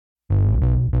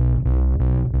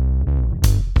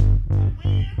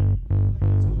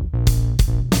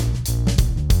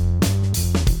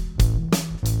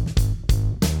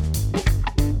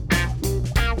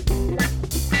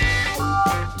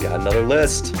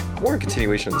list. More a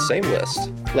continuation of the same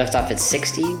list. Left off at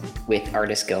 60 with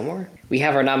Artis Gilmore. We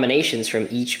have our nominations from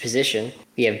each position.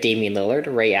 We have Damian Lillard,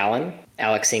 Ray Allen,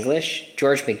 Alex English,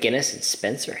 George McGinnis, and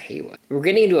Spencer Haywood. We're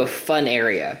getting into a fun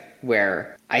area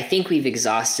where I think we've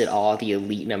exhausted all the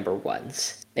elite number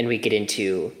ones. And we get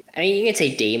into, I mean, you can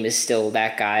say Dame is still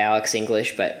that guy, Alex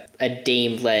English, but a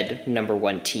Dame-led number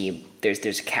one team,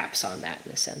 there's caps on that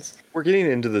in a sense. We're getting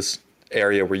into this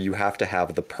area where you have to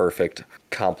have the perfect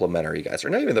complementary guys, or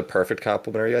not even the perfect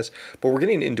complementary guys, but we're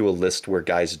getting into a list where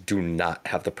guys do not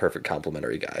have the perfect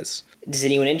complementary guys. Does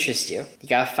anyone interest you? You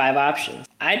got 5 options.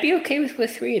 I'd be okay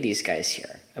with 3 of these guys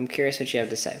here. I'm curious what you have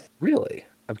to say. Really?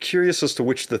 I'm curious as to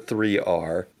which the 3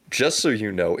 are. Just so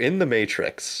you know, in the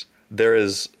Matrix, there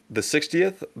is the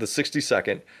 60th, the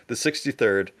 62nd, the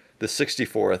 63rd, the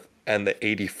 64th, and the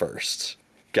 81st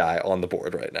guy on the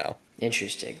board right now.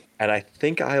 Interesting. And I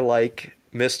think I like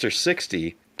Mr.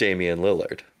 60, Damian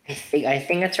Lillard. I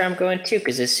think that's where I'm going too,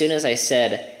 because as soon as I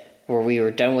said where we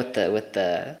were done with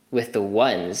the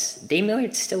ones, Damian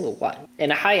Lillard's still a 1.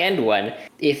 And a high end one,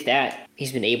 if that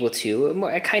he's been able to,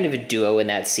 a kind of a duo in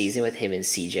that season with him and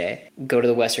CJ, go to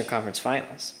the Western Conference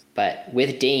Finals. But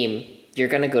with Dame, you're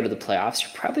going to go to the playoffs.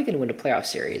 You're probably going to win a playoff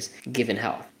series, given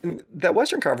health. That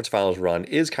Western Conference Finals run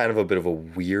is kind of a bit of a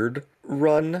weird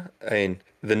run. I mean,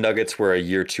 the Nuggets were a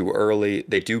year too early.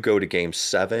 They do go to Game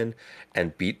 7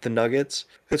 and beat the Nuggets,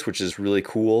 which is really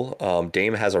cool.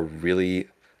 Dame has a really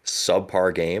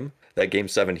subpar game. That Game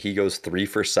 7, he goes 3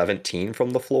 for 17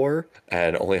 from the floor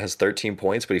and only has 13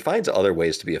 points, but he finds other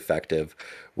ways to be effective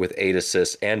with 8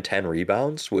 assists and 10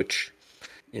 rebounds, which,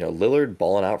 Lillard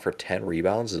balling out for 10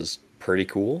 rebounds is pretty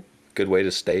cool. Good way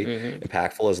to stay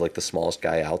impactful as like the smallest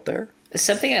guy out there.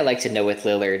 Something I like to know with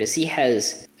Lillard is he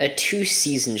has a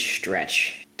 2-season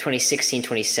stretch,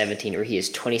 2016-2017, where he has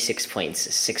 26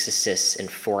 points, 6 assists, and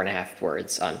 4.5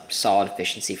 boards on solid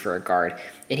efficiency for a guard.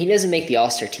 And he doesn't make the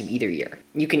All-Star team either year.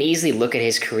 You can easily look at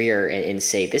his career and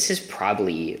say, this is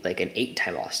probably like an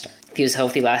 8-time All-Star. If he was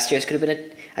healthy last year, this could have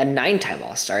been a 9-time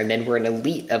All-Star, and then we're in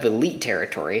elite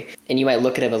territory. And you might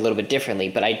look at him a little bit differently,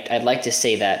 but I'd like to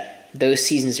say that those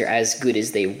seasons are as good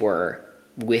as they were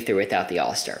with or without the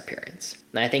All-Star appearance.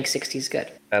 And I think 60 is good.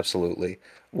 Absolutely.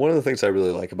 One of the things I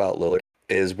really like about Lillard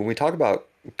is when we talk about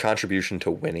contribution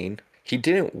to winning, he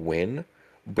didn't win,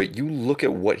 but you look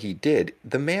at what he did,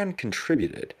 the man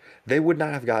contributed. They would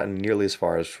not have gotten nearly as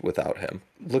far as without him.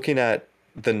 Looking at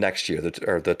the next year, the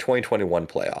 2021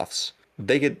 playoffs,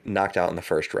 they get knocked out in the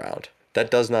first round.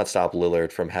 That does not stop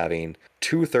Lillard from having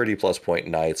 2 30-plus point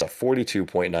nights, a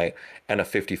 42-point night, and a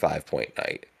 55-point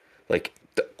night. Like,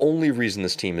 the only reason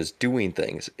this team is doing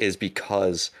things is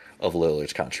because of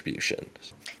Lillard's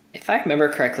contributions. If I remember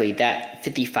correctly, that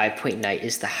 55-point night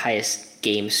is the highest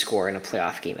game score in a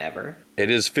playoff game ever. It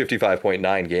is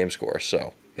 55.9 game score,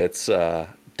 so it's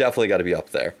definitely got to be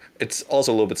up there. It's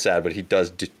also a little bit sad, but he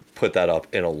does put that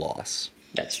up in a loss.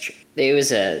 That's true. It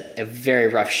was a very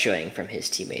rough showing from his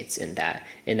teammates in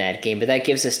that game, but that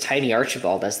gives us Tiny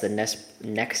Archibald as the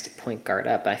next point guard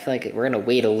up. I feel like we're going to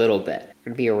wait a little bit.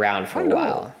 We're going to be around for a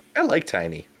while. I like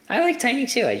Tiny. I like Tiny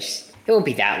too. It won't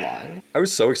be that long. I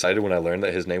was so excited when I learned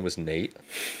that his name was Nate.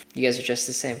 You guys are just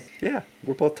the same. Yeah,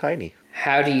 we're both tiny.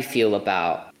 How do you feel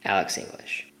about Alex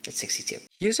English at 62?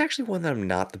 He is actually one that I'm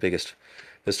not the biggest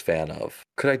fan of.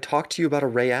 Could I talk to you about a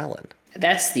Ray Allen?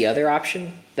 That's the other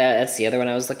option. That's the other one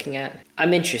I was looking at.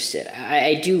 I'm interested.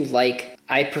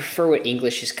 I prefer what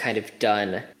English has kind of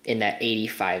done in that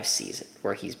 85 season,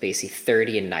 where he's basically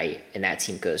 30 a night, and that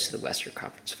team goes to the Western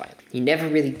Conference Final. You never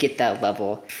really get that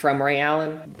level from Ray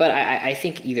Allen, but I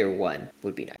think either one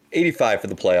would be nice. 85 for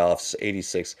the playoffs,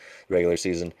 86 regular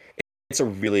season. It's a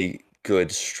really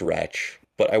good stretch,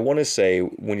 but I want to say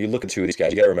when you look at 2 of these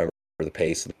guys, you got to remember the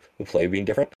pace of the play being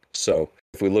different. So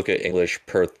if we look at English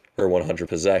per 100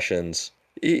 possessions,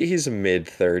 he's mid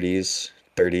 30s,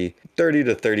 30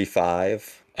 to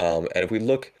 35. And if we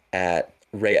look at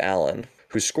Ray Allen,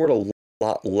 who scored a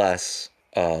lot less,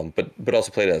 but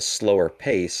also played at a slower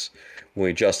pace, when we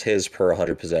adjust his per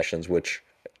 100 possessions, which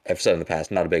I've said in the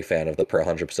past, not a big fan of the per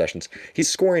 100 possessions, he's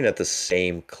scoring at the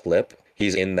same clip.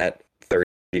 He's in that 30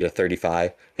 to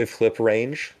 35 clip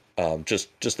range.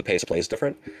 Just the pace of play is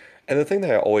different. And the thing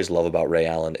that I always love about Ray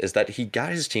Allen is that he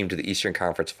got his team to the Eastern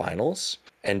Conference Finals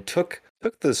and took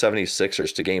the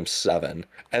 76ers to Game 7.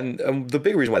 And the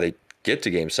big reason why they get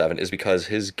to Game 7 is because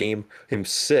his Game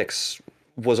 6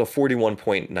 was a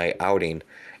 41-point night outing.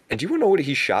 And do you want to know what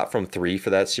he shot from 3 for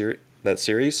that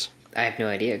series? I have no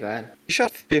idea. Go ahead. He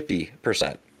shot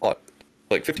 50%, like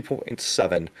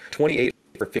 50.7, 28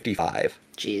 for 55.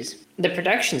 Jeez. The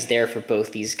production's there for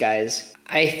both these guys.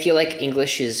 I feel like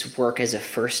English's work as a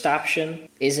first option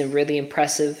isn't really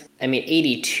impressive. I mean,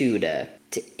 82 to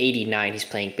 89, he's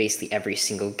playing basically every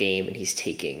single game, and he's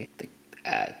taking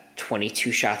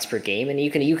 22 shots per game, and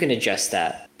you can adjust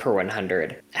that per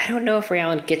 100. I don't know if Ray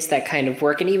Allen gets that kind of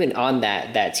work, and even on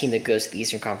that team that goes to the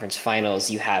Eastern Conference Finals,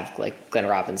 you have like Glenn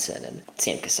Robinson and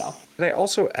Sam Cassell. And I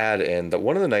also add in that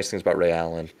one of the nice things about Ray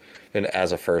Allen, and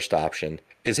as a first option,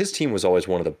 is his team was always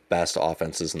one of the best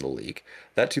offenses in the league.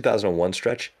 That 2001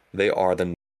 stretch, they are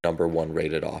the number one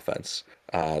rated offense.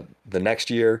 The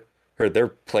next year, they're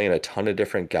playing a ton of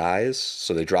different guys,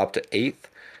 so they dropped to 8th.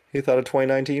 Out of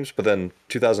 29 teams, but then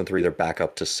 2003 they're back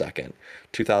up to 2nd.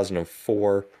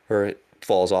 2004 it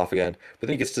falls off again, but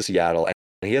then he gets to Seattle and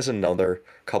he has another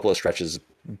couple of stretches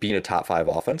being a top 5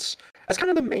 offense. That's kind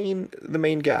of the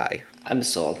main guy. I'm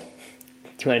sold. Do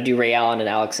you want to do Ray Allen and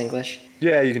Alex English?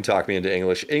 Yeah, you can talk me into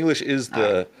English. English is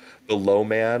the low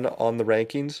man on the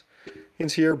rankings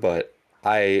here, but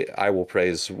I will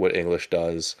praise what English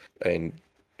does, and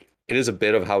it is a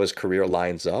bit of how his career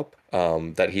lines up.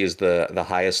 That he is the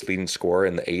highest leading scorer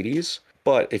in the 80s.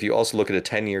 But if you also look at a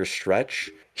 10-year stretch,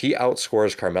 he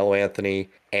outscores Carmelo Anthony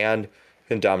and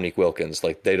Dominique Wilkins.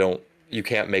 Like you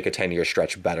can't make a 10-year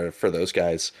stretch better for those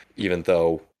guys, even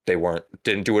though they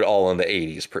didn't do it all in the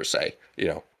 80s per se.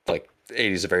 Like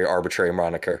 80s is a very arbitrary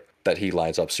moniker that he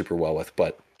lines up super well with,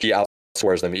 but he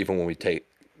outscores them even when we take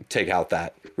out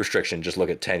that restriction. Just look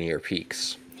at 10-year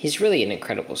peaks. He's really an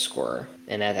incredible scorer,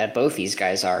 and that both these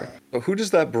guys are. Who does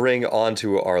that bring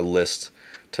onto our list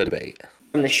to debate?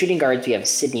 From the shooting guards, we have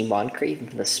Sidney Moncrief, and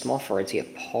from the small forwards, we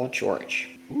have Paul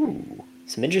George. Ooh.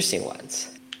 Some interesting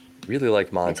ones. Really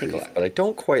like Moncrief, but I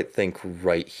don't quite think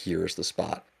right here is the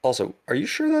spot. Also, are you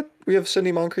sure that we have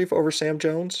Sidney Moncrief over Sam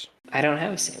Jones? I don't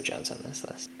have Sam Jones on this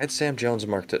list. I had Sam Jones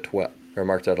marked at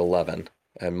 11,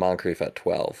 and Moncrief at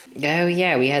 12. Oh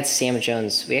yeah, we had Sam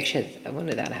Jones. When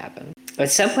did that happen? At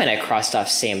some point, I crossed off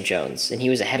Sam Jones, and he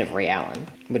was ahead of Ray Allen.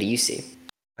 What do you see?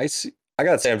 I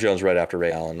got Sam Jones right after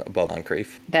Ray Allen, above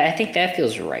Moncrief. I think that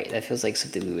feels right. That feels like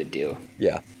something we would do.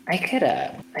 Yeah. I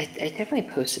definitely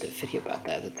posted a video about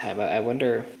that at the time. I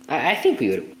wonder. I think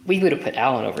we would have put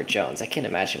Allen over Jones. I can't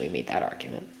imagine we made that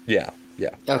argument. Yeah.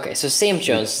 Okay, so Sam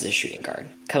Jones is the shooting guard.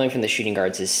 Coming from the shooting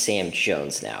guards is Sam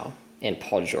Jones now, and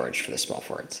Paul George for the small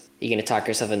forwards. Are you going to talk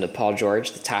yourself into Paul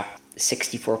George, the top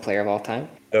 64 player of all time?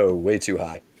 Oh, way too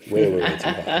high. Way too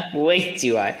high. Way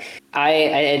too high. I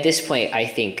at this point, I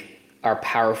think our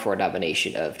power forward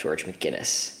nomination of George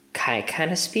McGinnis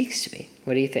kind of speaks to me.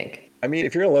 What do you think? I mean,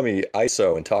 if you're going to let me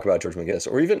ISO and talk about George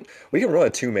McGinnis, or even we can run a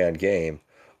 2-man game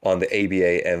on the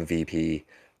ABA MVP,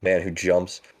 man who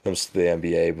jumps to the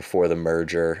NBA before the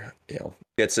merger,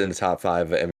 gets in the top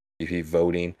 5 of MVP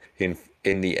voting in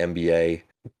the NBA,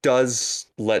 does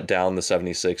let down the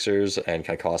 76ers and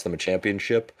kind of cost them a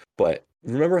championship. But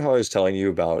remember how I was telling you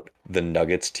about the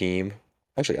Nuggets team?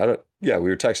 Actually, we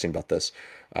were texting about this.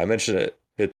 I mentioned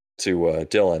it to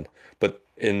Dylan, but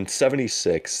in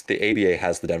 76, the ABA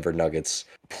has the Denver Nuggets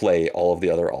play all of the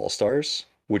other All-Stars,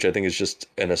 which I think is just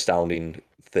an astounding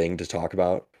thing to talk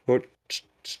about.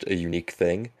 Just a unique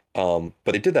thing. But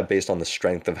they did that based on the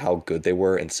strength of how good they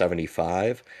were in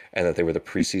 75 and that they were the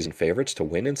preseason favorites to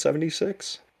win in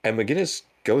 76. And McGinnis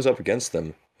goes up against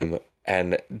them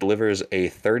and delivers a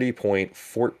 30-point,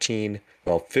 15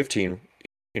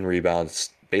 in rebounds,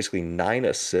 basically 9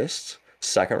 assists,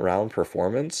 second round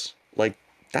performance. Like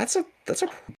that's a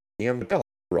damn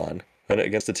run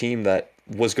against a team that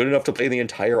was good enough to play the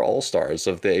entire All-Stars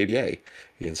of the ABA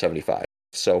in 75.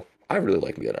 So I really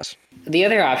like McGinnis. The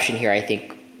other option here, I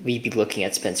think we'd be looking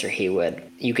at Spencer Haywood.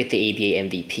 You get the ABA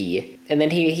MVP, and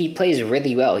then he plays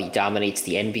really well. He dominates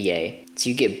the NBA. So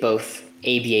you get both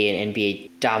ABA and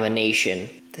NBA domination.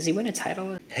 Does he win a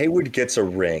title? Haywood gets a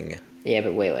ring. Yeah,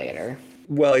 but way later.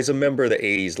 Well, he's a member of the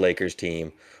 80s Lakers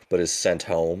team, but is sent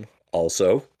home.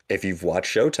 Also, if you've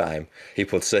watched Showtime, he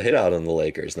puts a hit out on the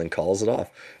Lakers and then calls it off.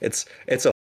 It's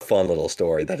a fun little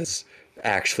story that is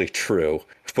actually true,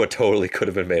 but totally could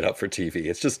have been made up for TV.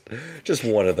 It's just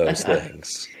one of those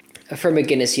things. For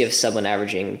McGinnis, you have someone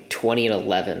averaging 20 and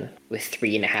 11 with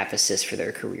 3.5 assists for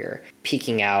their career,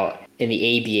 peaking out in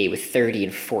the ABA with 30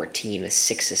 and 14 with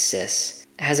 6 assists.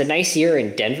 Has a nice year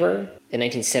in Denver in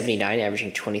 1979,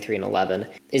 averaging 23 and 11.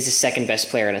 Is the second best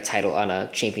player in a title on a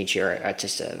championship or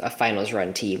just a finals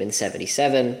run team in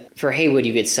 77. For Haywood,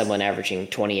 you get someone averaging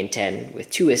 20 and 10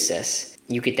 with 2 assists.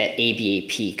 you get that ABA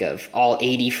peak of all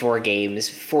 84 games,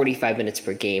 45 minutes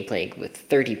per game, playing with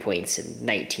 30 points and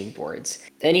 19 boards.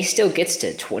 And he still gets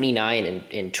to 29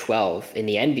 and 12 in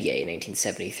the NBA in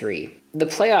 1973. The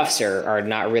playoffs are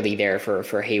not really there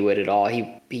for Haywood at all.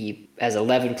 He has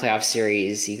 11 playoff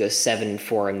series. He goes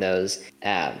 7-4 in those.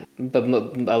 But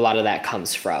a lot of that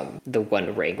comes from the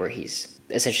one ring where he's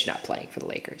essentially not playing for the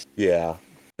Lakers. Yeah.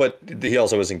 But he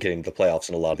also isn't getting the playoffs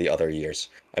in a lot of the other years.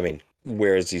 I mean,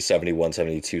 where is he 71,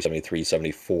 72, 73,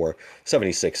 74,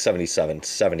 76, 77,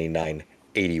 79,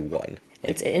 81?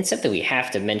 And something we have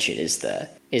to mention is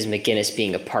McGinnis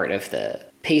being a part of the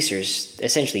Pacers,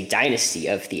 essentially dynasty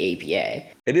of the ABA.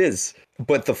 It is.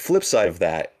 But the flip side of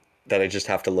that I just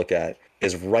have to look at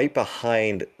is right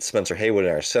behind Spencer Haywood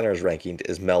in our centers ranking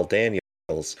is Mel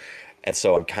Daniels. And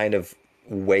so I'm kind of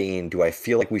weighing, do I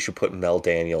feel like we should put Mel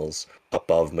Daniels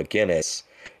above McGinnis?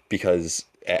 Because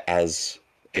as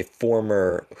a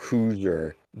former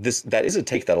Hoosier, that is a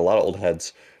take that a lot of old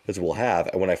heads will have.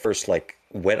 And when I first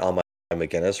went on my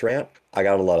McGinnis rant, I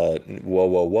got a lot of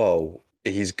whoa.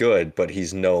 He's good, but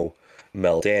he's no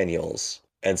Mel Daniels.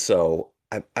 And so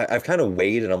I've kind of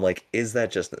weighed, and I'm like, is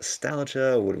that just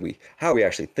nostalgia? How are we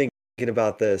actually thinking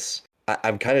about this?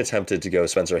 I'm kind of tempted to go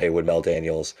Spencer Haywood, Mel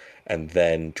Daniels, and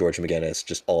then George McGinnis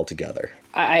just all together.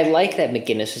 I like that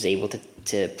McGinnis was able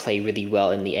to play really well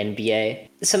in the NBA.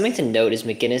 Something to note is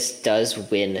McGinnis does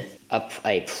win a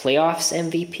playoffs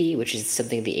MVP, which is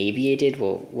something the ABA did,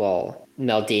 while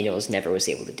Mel Daniels never was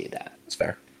able to do that. That's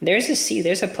fair. There's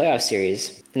a playoff series.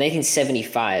 In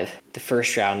 1975, the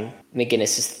first round,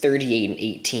 McGinnis is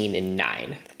 38-18 and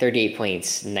 9. 38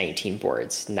 points, 19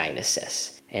 boards, 9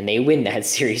 assists. And they win that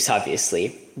series,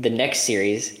 obviously. The next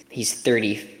series, he's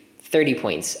 30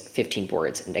 points, 15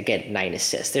 boards, and again, 9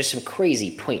 assists. There's some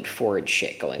crazy point forward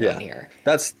shit going on here.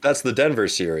 That's the Denver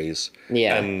series.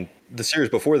 Yeah. And the series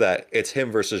before that, it's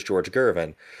him versus George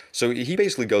Gervin. So he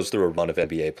basically goes through a run of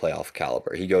NBA playoff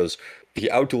caliber. He outduels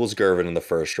Gervin in the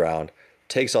first round,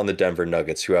 takes on the Denver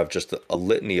Nuggets, who have just a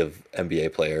litany of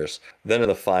NBA players. Then in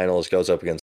the finals, goes up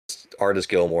against Artis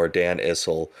Gilmore, Dan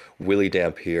Issel, Louis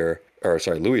Dampier,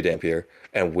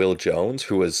 and Will Jones,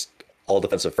 who was all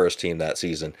defensive first team that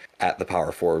season at the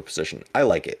power forward position. I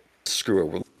like it.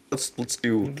 Screw it. Let's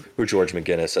do George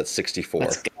McGinnis at 64.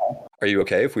 Let's go. Are you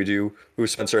okay if we do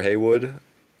Spencer Haywood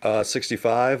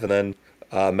 65 and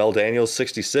then Mel Daniels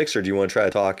 66, or do you want to try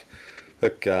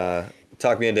to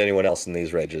talk me into anyone else in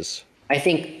these ranges? I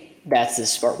think that's the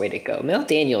smart way to go. Mel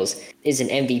Daniels is an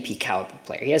MVP caliber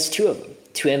player. He has 2 of them,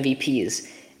 2 MVPs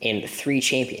and 3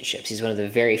 championships. He's one of the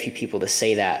very few people to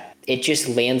say that. It just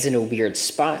lands in a weird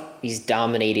spot. He's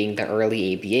dominating the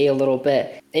early ABA a little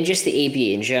bit, and just the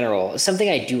ABA in general. Something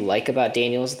I do like about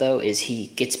Daniels, though, is he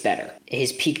gets better.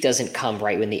 His peak doesn't come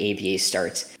right when the ABA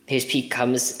starts. His peak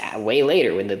comes way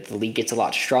later when the league gets a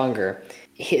lot stronger.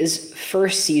 His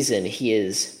first season, he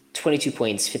is 22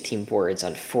 points, 15 boards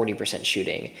on 40%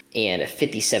 shooting, and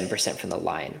 57% from the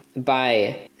line.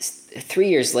 By 3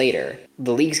 years later,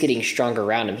 the league's getting stronger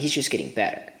around him. He's just getting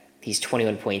better. He's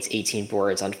 21 points, 18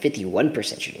 boards on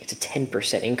 51% shooting. It's a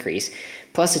 10% increase,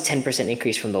 plus a 10%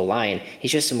 increase from the line.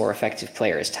 He's just a more effective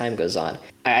player as time goes on.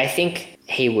 I think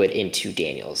Haywood into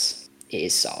Daniels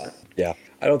is solid. Yeah,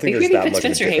 I don't think we there's that put much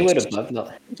Spencer of a difference. Haywood above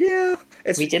Mel. Yeah,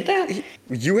 We did that?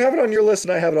 You have it on your list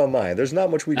and I have it on mine. There's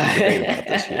not much we can debate about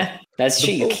this here. That's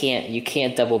true. You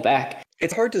can't double back.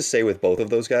 It's hard to say with both of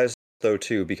those guys though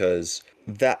too, because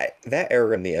that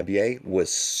era in the NBA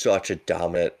was such a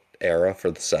dominant era for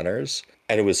the centers,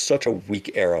 and it was such a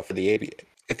weak era for the ABA.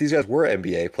 If these guys were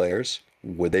NBA players,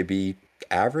 would they be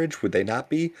average? Would they not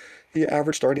be the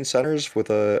average starting centers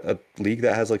with a league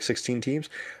that has 16 teams?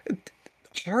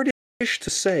 Hard-ish to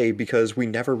say because we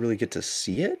never really get to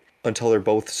see it until they're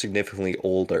both significantly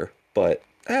older. But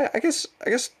I guess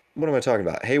what am I talking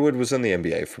about? Haywood was in the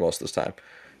NBA for most of this time,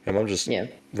 and I'm just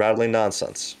rattling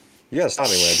nonsense. You gotta stop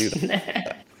me when I do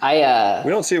that.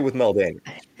 We don't see it with Mel Daniels,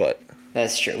 but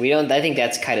that's true. We don't. I think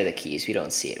that's kind of the keys. We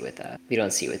don't see it with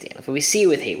Daniels, but we see it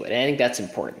with Haywood, and I think that's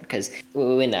important because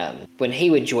when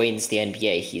Haywood joins the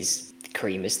NBA,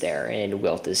 Kareem is there and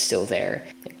Wilt is still there.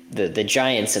 The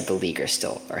giants of the league are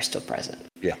still present.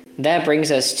 Yeah. That brings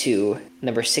us to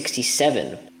number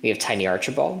 67. We have Tiny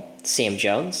Archibald, Sam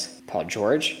Jones, Paul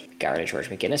George, George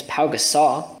McGinnis, Pau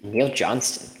Gasol, Neil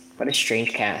Johnston. What a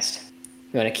strange cast.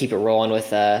 You want to keep it rolling with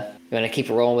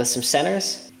some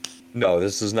centers? No,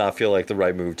 this does not feel like the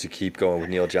right move to keep going with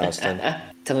Neil Johnston.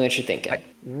 Tell me what you're thinking.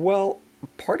 Well,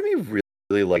 part of me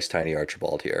really likes Tiny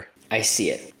Archibald here. I see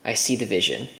it. I see the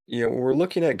vision. We're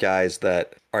looking at guys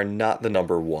that are not the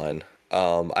number one.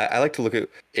 I like to look at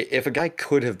if a guy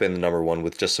could have been the number one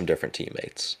with just some different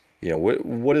teammates.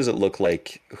 What does it look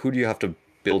like? Who do you have to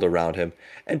build around him?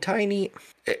 And Tiny,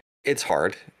 it's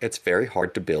hard. It's very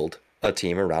hard to build a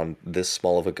team around this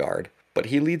small of a guard. But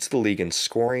he leads the league in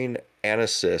scoring and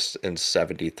assists in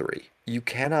 73. You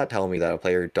cannot tell me that a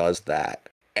player does that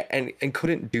and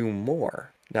couldn't do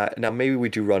more. Now maybe we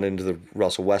do run into the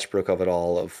Russell Westbrook of it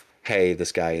all of, hey,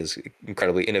 this guy is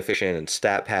incredibly inefficient and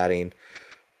stat padding.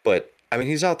 But I mean,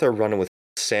 he's out there running with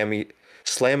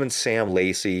Slam and Sam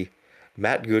Lacey,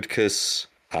 Matt Goodkus,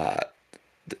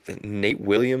 Nate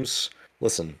Williams.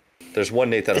 Listen, there's one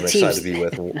Nate that I'm excited to be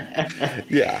with.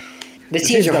 Yeah. The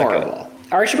teams are horrible.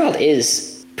 Archibald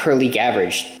is per league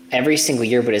average every single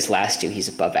year, but his last two, he's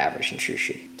above average in true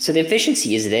shooting. So the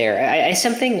efficiency is there.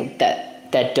 Something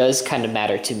that does kind of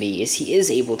matter to me is he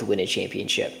is able to win a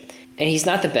championship. And he's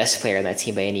not the best player on that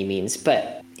team by any means,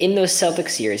 but in those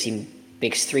Celtics years, he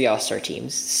makes 3 All-Star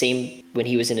teams. Same when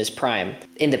he was in his prime.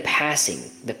 In the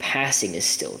passing is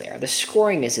still there. The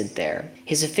scoring isn't there.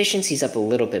 His efficiency's up a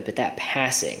little bit, but that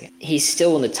passing, he's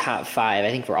still in the top 5, I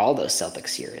think, for all those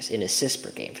Celtics years in assists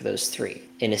per game, for those 3,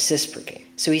 in assists per game.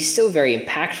 So he's still very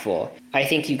impactful. I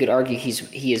think you could argue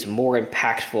he is more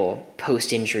impactful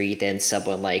post-injury than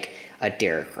someone like a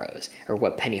Derrick Rose or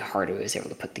what Penny Hardaway was able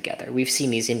to put together. We've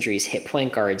seen these injuries hit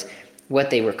point guards. What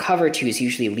they recover to is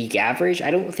usually league average.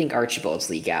 I don't think Archibald's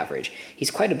league average. He's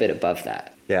quite a bit above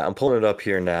that. Yeah, I'm pulling it up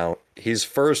here now. He's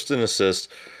first in assists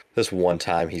this one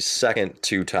time. He's second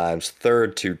 2 times,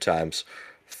 third 2 times,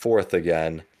 fourth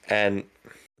again. And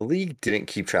the league didn't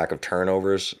keep track of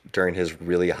turnovers during his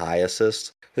really high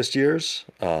assists this year's,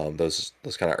 those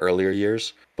kind of earlier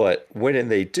years. But when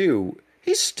they do,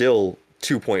 he's still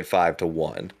 2.5 to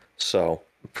 1. So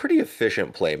pretty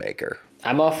efficient playmaker.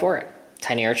 I'm all for it.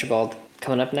 Tiny Archibald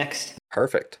coming up next.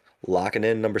 Perfect. Locking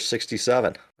in number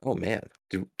 67. Oh man,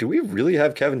 do we really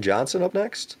have Kevin Johnson up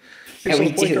next? Yeah,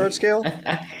 we point do. Guard scale?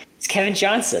 It's Kevin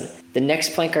Johnson, the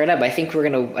next point guard up. I think we're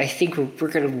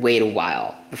gonna wait a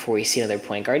while before we see another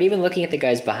point guard. Even looking at the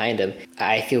guys behind him,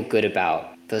 I feel good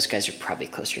about those guys are probably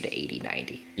closer to 80,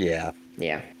 90. Yeah.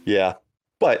 Yeah.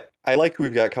 But I like who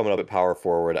we've got coming up at power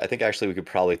forward. I think actually we could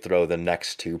probably throw the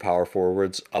next 2 power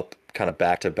forwards up kind of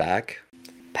back to back.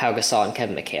 Pau Gasol and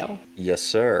Kevin McHale. Yes,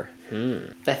 sir.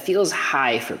 That feels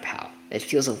high for Pau. It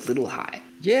feels a little high.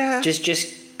 Yeah.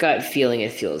 Just gut feeling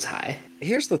it feels high.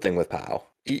 Here's the thing with Pau.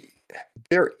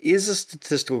 There is a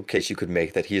statistical case you could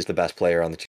make that he's the best player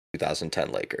on the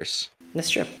 2010 Lakers. That's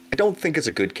true. I don't think it's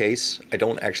a good case. I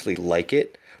don't actually like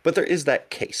it, but there is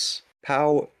that case.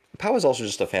 Pau is also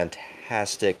just a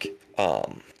fantastic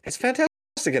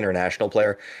international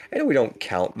player. I know we don't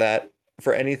count that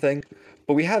for anything,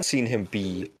 but we have seen him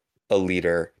be a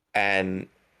leader, and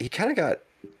he kind of got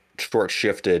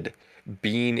short-shifted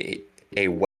being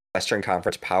a Western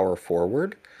Conference power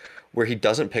forward where he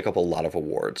doesn't pick up a lot of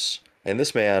awards. And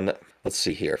this man, let's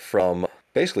see here, from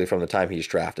the time he's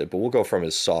drafted, but we'll go from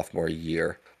his sophomore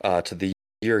year to the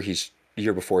year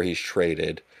before he's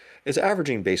traded, is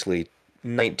averaging basically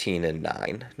 19 and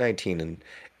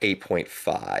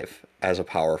 8.5 as a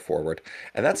power forward.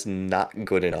 And that's not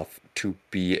good enough to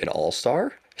be an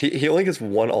all-star. He only gets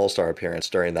 1 all-star appearance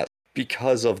during that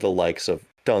because of the likes of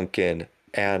Duncan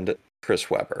and Chris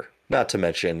Webber, not to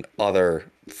mention other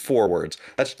forwards.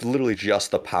 That's literally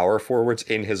just the power forwards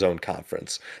in his own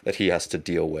conference that he has to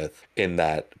deal with in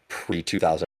that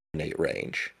pre-2008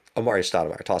 range. Amari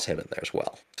Stoudemire, toss him in there as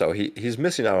well. So he's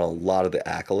missing out on a lot of the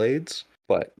accolades,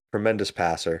 but tremendous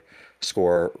passer,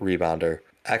 scorer, rebounder,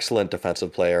 excellent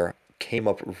defensive player, came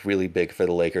up really big for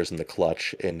the Lakers in the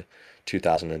clutch in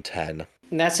 2010.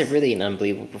 And that's an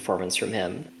unbelievable performance from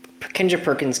him. Kendrick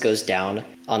Perkins goes down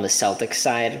on the Celtics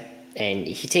side, and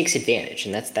he takes advantage,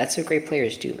 and that's what great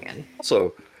players do, man.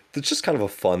 Also, it's just kind of a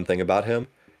fun thing about him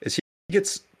is he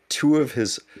gets 2 of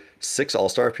his 6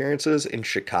 All-Star appearances in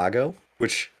Chicago,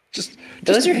 which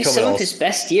those are some of his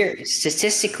best years.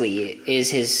 Statistically,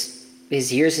 is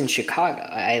his years in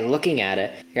Chicago. Looking at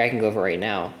it, here I can go over right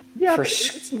now. Yeah,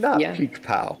 it's not peak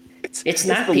Pau. It's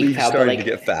not peak Pau, but to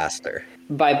get faster.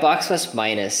 By box plus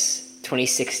minus,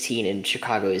 2016 in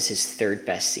Chicago is his 3rd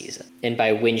best season. And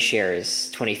by win shares,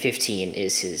 2015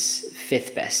 is his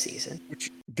 5th best season.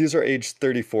 These are age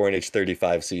 34 and age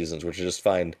 35 seasons, which I just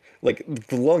find, like,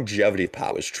 the longevity of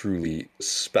Pau is truly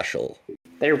special.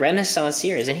 They're renaissance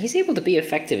years, and he's able to be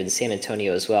effective in San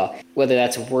Antonio as well. Whether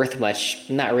that's worth much,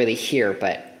 not really here,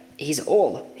 but he's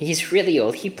old. He's really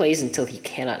old. He plays until he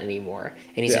cannot anymore,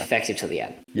 and he's effective till the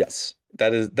end. Yes.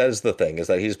 That is the thing, is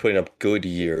that he's putting up good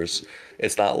years.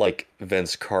 It's not like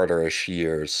Vince Carter-ish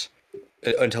years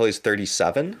until he's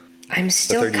 37. I'm The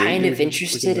still 38 kind you of would give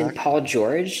interested in back? Paul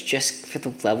George just for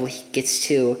the level he gets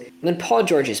to. When Paul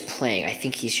George is playing, I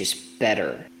think he's just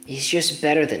better. He's just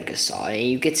better than Gasol. And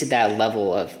you get to that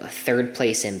level of a third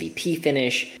place MVP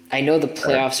finish. I know the Sure.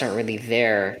 playoffs aren't really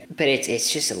there, but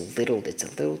it's just a little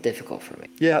difficult for me.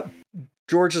 Yeah,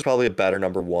 George is probably a better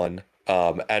number one.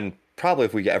 And probably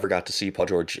if we ever got to see Paul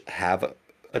George have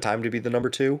a time to be the number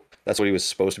two, that's what he was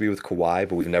supposed to be with Kawhi,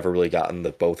 but we've never really gotten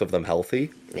the both of them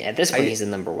healthy. Yeah, at this point, I he's the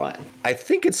number one. I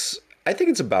think it's I think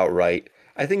it's about right.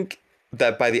 I think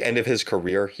that by the end of his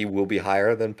career, he will be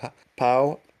higher than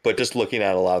Pau. But just looking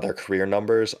at a lot of their career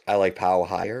numbers, I like Pau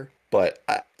higher. But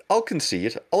I'll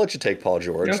concede. I'll let you take Paul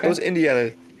George. Okay. Those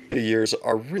Indiana years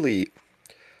are really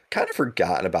kind of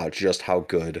forgotten about just how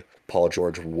good Paul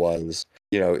George was.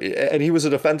 And he was a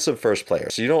defensive first player,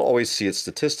 so you don't always see it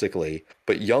statistically.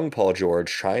 But young Paul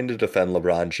George trying to defend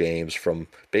LeBron James from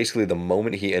basically the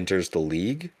moment he enters the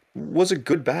league was a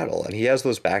good battle. And he has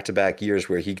those back-to-back years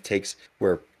where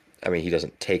I mean, he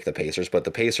doesn't take the Pacers, but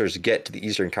the Pacers get to the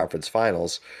Eastern Conference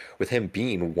Finals with him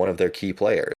being one of their key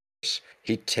players.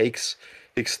 He takes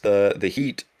the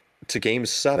Heat to Game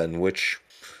 7, which,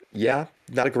 yeah,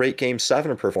 not a great Game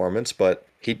 7 performance, but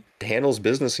he handles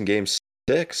business in Game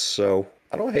 6, so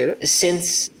I don't hate it.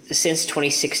 Since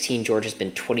 2016, George has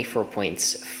been 24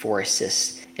 points, 4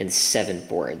 assists, and 7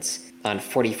 boards on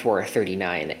 44,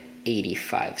 39,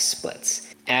 85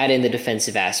 splits. Add in the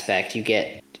defensive aspect, you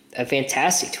get a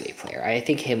fantastic two-way player. I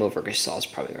think him over Gasol is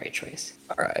probably the right choice.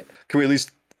 All right. Can we at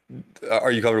least,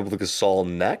 are you comfortable with Gasol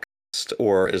next?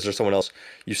 Or is there someone else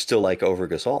you still like over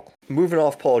Gasol? Moving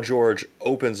off Paul George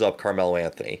opens up Carmelo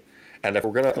Anthony. And if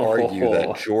we're going to argue that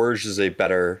Oh, George is a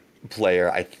better player,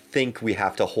 I think we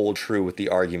have to hold true with the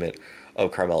argument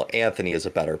of Carmelo Anthony is a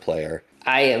better player.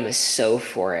 I am so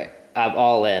for it. I'm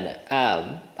all in.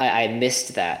 I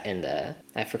missed that in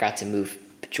I forgot to move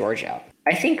George out.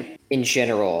 I think in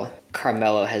general,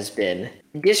 Carmelo has been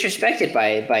disrespected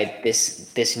by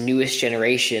this newest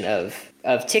generation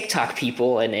of TikTok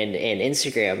people and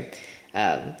Instagram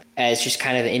as just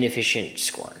kind of an inefficient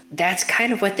scorer. That's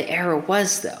kind of what the era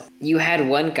was, though. You had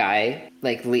one guy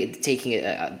like taking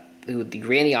who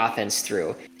ran the offense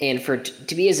through, and for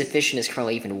to be as efficient as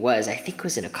Carmelo even was, I think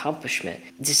was an accomplishment.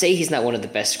 To say he's not one of the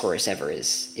best scorers ever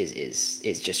is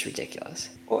just ridiculous.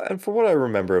 Well, and for what I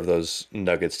remember of those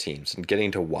Nuggets teams and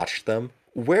getting to watch them,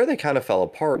 where they kind of fell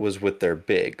apart was with their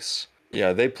bigs.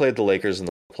 They played the Lakers in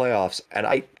the playoffs, and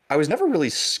I was never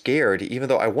really scared, even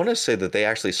though I want to say that they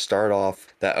actually start off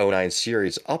that '09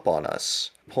 series up on us.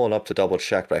 Pulling up to double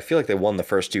check, but I feel like they won the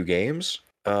first two games.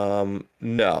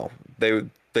 No,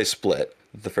 they split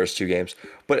the first two games,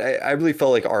 but I really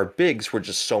felt like our bigs were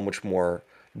just so much more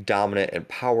dominant and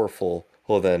powerful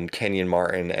than Kenyon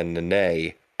Martin and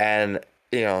Nene, and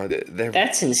they're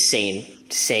That's insane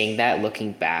saying that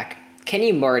looking back.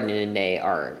 Kenny Martin and Nene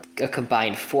are a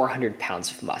combined 400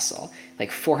 pounds of muscle,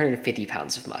 like 450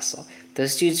 pounds of muscle.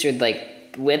 Those dudes are like,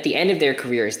 at the end of their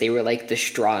careers, they were like the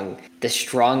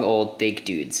strong old big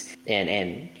dudes,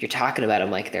 and you're talking about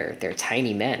them like they're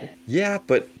tiny men. Yeah,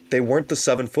 but they weren't the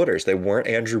 7 footers. They weren't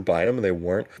Andrew Bynum and they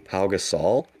weren't Pau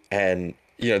Gasol. And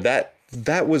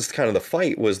that was kind of the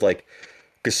fight was like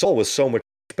Gasol was so much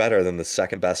better than the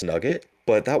second best Nugget,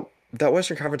 but that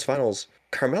Western Conference Finals,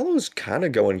 Carmelo's kind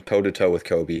of going toe to toe with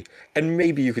Kobe, and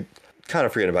maybe you could kind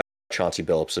of forget about Chauncey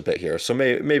Billups a bit here. So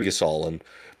maybe Gasol and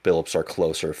Billups are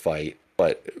closer fight,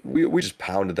 but we just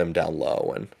pounded them down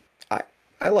low, and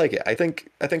I like it. I think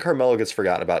Carmelo gets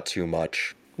forgotten about too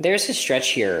much. There's a stretch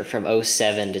here from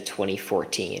 '07 to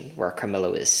 2014 where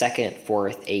Carmelo is second,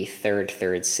 fourth, eighth,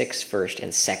 third, sixth, first,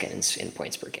 and second in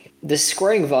points per game. The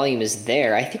scoring volume is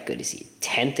there. I think, good is he?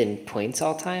 10th in points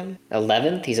all time?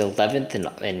 11th? He's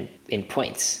 11th in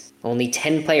points. Only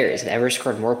 10 players have ever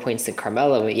scored more points than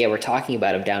Carmelo. Yeah, we're talking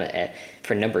about him down at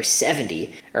for number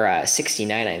 70 or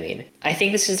 69. I mean, I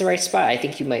think this is the right spot. I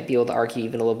think you might be able to argue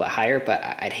even a little bit higher, but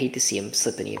I'd hate to see him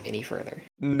slip any further.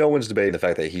 No one's debating the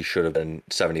fact that he should have been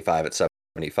 75 at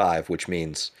 75, which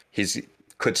means he's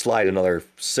could slide another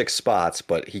 6 spots,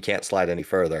 but he can't slide any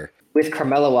further. With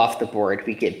Carmelo off the board,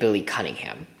 we get Billy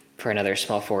Cunningham for another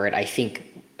small forward. I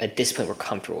think at this point we're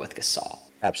comfortable with Gasol.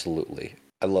 Absolutely.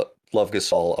 I love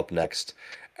Gasol up next.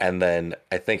 And then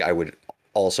I think I would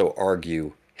also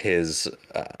argue his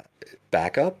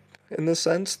backup in this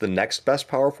sense, the next best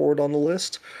power forward on the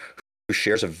list, who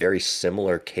shares a very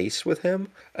similar case with him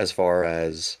as far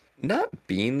as not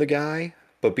being the guy,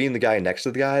 but being the guy next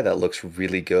to the guy that looks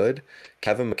really good.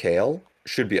 Kevin McHale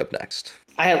should be up next.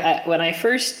 When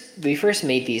we first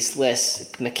made these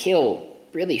lists, McHale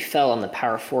really fell on the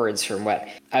power forwards from what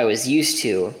I was used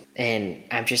to. And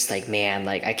I'm just like, man,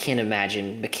 like I can't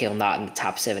imagine Mikhail not in the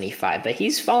top 75, but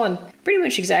he's fallen pretty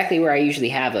much exactly where I usually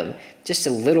have him. Just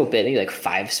a little bit, maybe like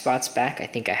 5 spots back. I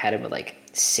think I had him at like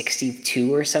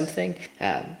 62 or something.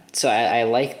 So I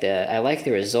like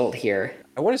the result here.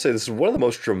 I want to say this is one of the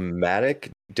most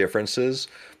dramatic differences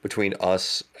between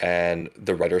us and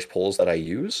the writers' polls that I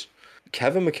use.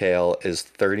 Kevin McHale is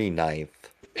 39th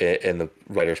in the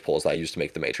writers' polls that I use to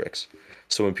make the Matrix.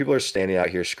 So when people are standing out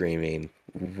here screaming,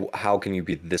 how can you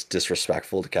be this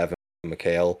disrespectful to Kevin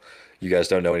McHale? You guys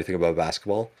don't know anything about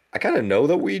basketball. I kind of know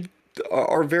that we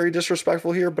are very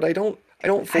disrespectful here, but I don't I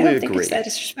fully don't think agree. it's that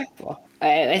disrespectful.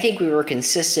 I think we were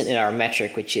consistent in our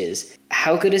metric, which is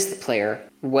how good is the player?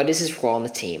 What is his role on the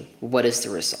team? What is the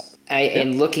result?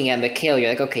 And looking at McHale, you're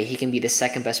like, okay, he can be the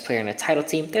second best player on a title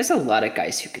team. There's a lot of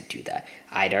guys who could do that.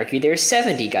 I'd argue there's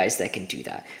 70 guys that can do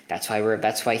that. That's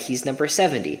why he's number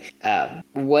 70.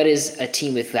 What is a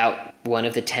team without one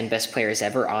of the 10 best players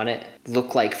ever on it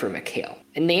look like for McHale?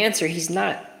 And the answer, he's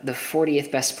not the 40th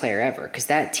best player ever, because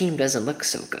that team doesn't look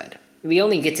so good. We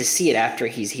only get to see it after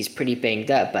he's pretty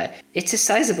banged up, but it's a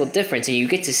sizable difference, and you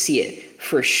get to see it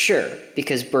for sure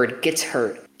because Bird gets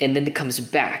hurt and then comes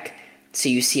back. So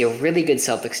you see a really good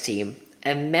Celtics team,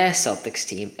 a meh Celtics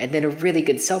team, and then a really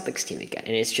good Celtics team again.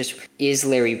 And it's just, is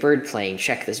Larry Bird playing?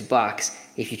 Check this box.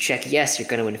 If you check yes, you're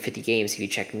going to win 50 games. If you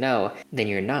check no, then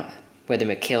you're not, whether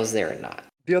McHale's there or not.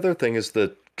 The other thing is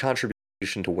the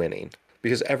contribution to winning,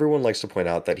 because everyone likes to point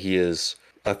out that he is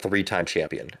a 3-time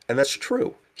champion, and that's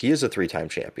true. He is a 3-time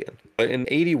champion. But in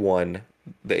the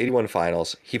 81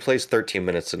 finals, he plays 13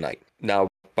 minutes a night. Now,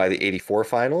 by the 84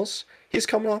 finals, he's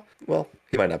coming off, well,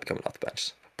 he might not be coming off the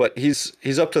bench, but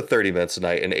he's up to 30 minutes a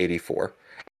night in 84.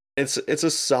 It's a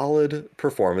solid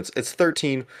performance. It's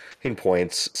 13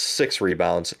 points, 6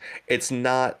 rebounds. He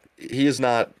is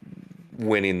not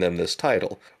winning them this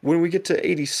title. When we get to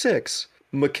 86,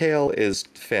 McHale is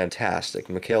fantastic.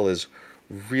 McHale is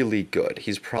really good.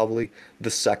 He's probably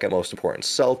the second most important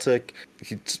Celtic.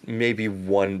 He's maybe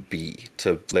 1B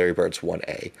to Larry Bird's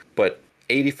 1A. But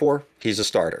 84, he's a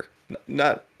starter.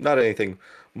 Not anything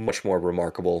much more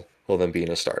remarkable than being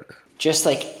a starter. Just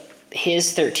like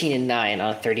his 13 and 9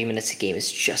 on 30 minutes a game is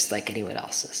just like anyone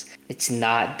else's. It's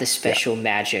not the special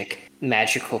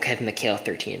magical Kevin McHale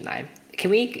 13 and 9. Can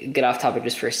we get off topic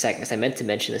just for a second? Because I meant to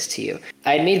mention this to you.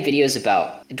 I had made videos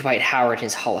about Dwight Howard and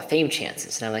his Hall of Fame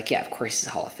chances. And I'm like, yeah, of course he's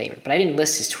a Hall of Famer. But I didn't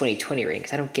list his 2020 ring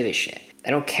because I don't give a shit. I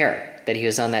don't care that he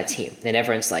was on that team. And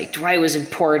everyone's like, Dwight was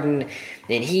important,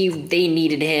 and they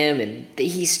needed him, and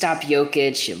he stopped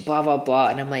Jokic, and blah, blah, blah.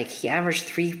 And I'm like, he averaged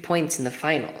 3 points in the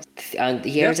finals. He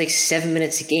averaged like 7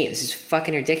 minutes a game. This is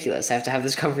fucking ridiculous. I have to have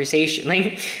this conversation.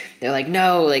 Like, they're like,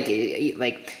 no, like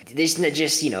there's not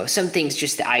just, some things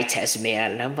just the eye test,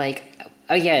 man. And I'm like,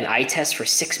 oh yeah, an eye test for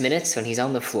 6 minutes when he's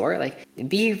on the floor? Like,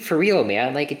 be for real,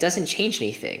 man. Like, it doesn't change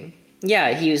anything.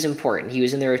 Yeah, he was important. He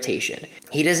was in the rotation.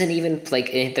 He doesn't even, like,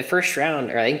 in the first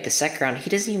round, or I think the second round, he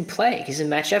doesn't even play. He doesn't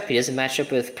match up. He doesn't match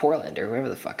up with Portland or whoever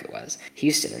the fuck it was.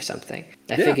 Houston or something.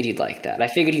 I figured you'd like that. I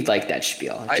figured you'd like that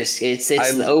spiel. It's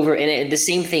over. And the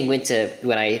same thing went to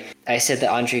when I said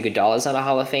that Andre Iguodala is not a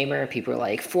Hall of Famer. People were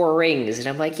like, 4 rings. And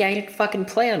I'm like, yeah, he didn't fucking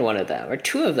play on one of them. Or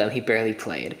 2 of them he barely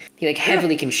played. He,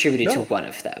 heavily contributed to one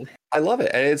of them. I love it.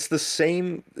 And it's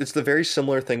the very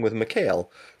similar thing with McHale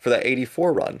for that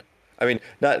 84 run. I mean,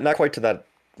 not quite to that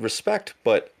respect,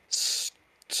 but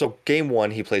so game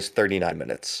 1, he plays 39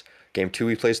 minutes. Game 2,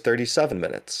 he plays 37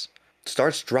 minutes.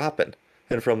 Starts dropping.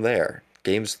 And from there,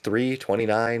 games 3,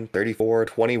 29, 34,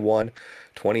 21,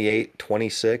 28,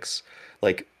 26.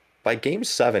 Like, by game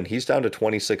 7, he's down to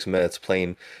 26 minutes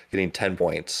getting 10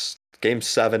 points. Game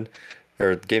 6,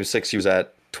 he was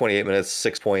at 28 minutes,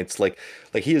 6 points. Like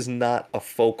he is not a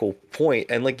focal point.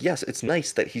 And yes, it's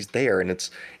nice that he's there and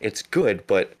it's good,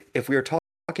 but if we are talking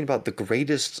about the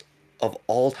greatest of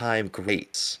all time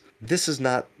greats, this is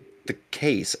not the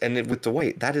case. And with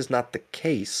Dwight, that is not the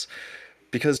case,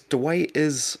 because Dwight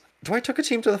took a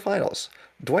team to the finals.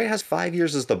 Dwight has 5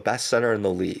 years as the best center in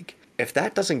the league. If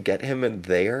that doesn't get him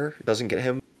doesn't get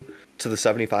him to the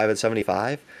 75 at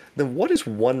 75, then what is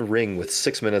 1 ring with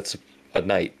 6 minutes a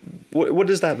night? What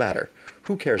does that matter?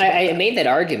 Who cares? I made that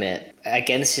argument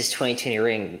against his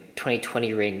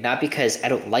 2020 ring, not because I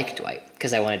don't like Dwight,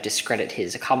 because I want to discredit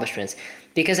his accomplishments,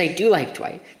 because I do like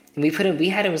Dwight. And we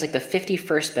had him as like the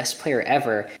 51st best player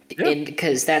ever,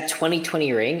 because that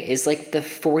 2020 ring is like the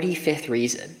 45th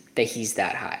reason that he's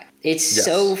that high. It's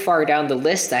so far down the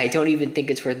list that I don't even think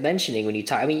it's worth mentioning when you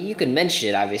talk. I mean, you can mention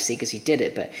it obviously because he did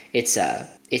it, but it's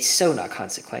so not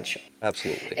consequential.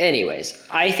 Absolutely. Anyways,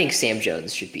 I think Sam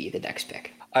Jones should be the next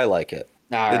pick. I like it.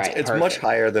 All right, It's much perfect.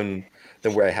 higher than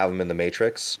where I have him in the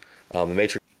Matrix. The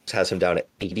Matrix has him down at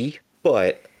 80,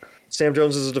 but Sam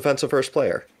Jones is a defensive first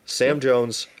player. Sam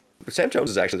Jones is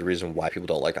actually the reason why people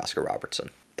don't like Oscar Robertson.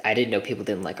 I didn't know people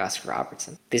didn't like Oscar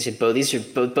Robertson. Both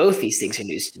these things are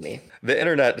news to me. The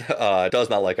internet does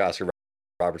not like Oscar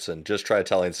Robertson. Just try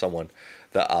telling someone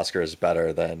that Oscar is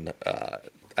better than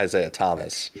Isaiah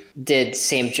Thomas. Did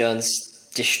Sam Jones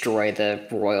destroy the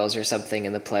Royals or something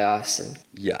in the playoffs? And is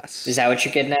Yes. that what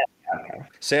you're getting at? Okay.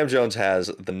 Sam Jones has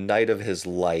the night of his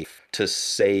life to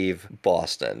save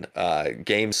Boston.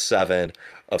 Game 7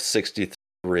 of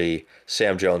 63,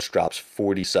 Sam Jones drops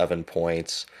 47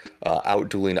 points,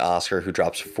 outdueling Oscar, who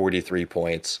drops 43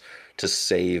 points to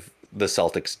save the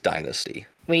Celtics dynasty.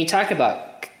 When you talk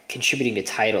about contributing to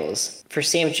titles, for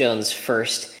Sam Jones'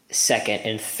 first, second,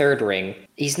 and third ring,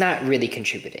 he's not really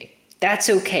contributing. That's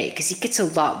okay because he gets a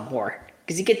lot more.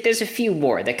 Because there's a few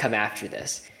more that come after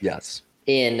this. Yes.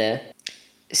 In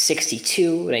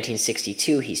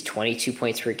 1962, he's 22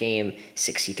 points per game.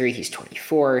 63, he's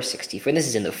 24. 64, and this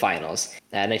is in the finals.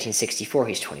 1964,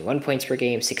 he's 21 points per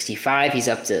game. 65, he's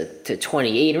up to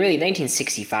 28. And really,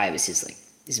 1965 is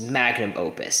his magnum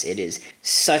opus. It is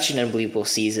such an unbelievable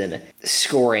season,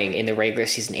 scoring in the regular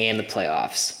season and the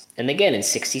playoffs. And again, in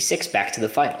 66, back to the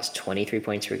finals, 23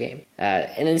 points per game.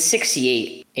 And then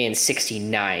 68 and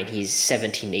 69, he's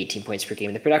 17, 18 points per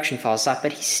game. The production falls off,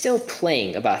 but he's still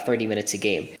playing about 30 minutes a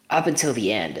game up until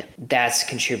the end. That's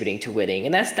contributing to winning.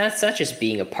 And that's not just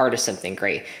being a part of something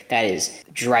great. That is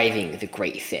driving the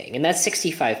great thing. And that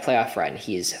 65 playoff run,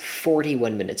 he is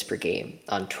 41 minutes per game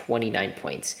on 29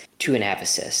 points, 2.5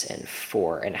 assists, and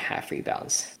 4.5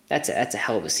 rebounds. That's a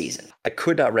hell of a season. I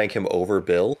could not rank him over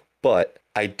Bill, but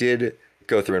I did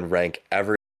go through and rank I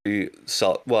ranked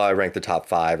the top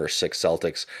 5 or 6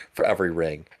 Celtics for every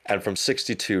ring. And from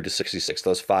 62 to 66,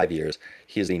 those 5 years,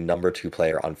 he is the number 2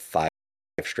 player on 5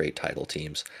 straight title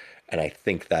teams. And I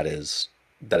think that is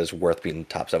worth being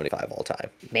top 75 all time.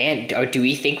 Man, do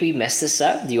we think we messed this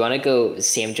up? Do you want to go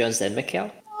Sam Jones then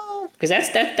McHale? Because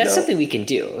that's No, something we can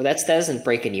do. That doesn't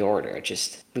break any order. It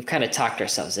just we've kind of talked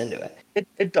ourselves into it.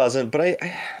 it doesn't, but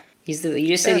You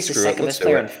just said he's the screw it. second Let's best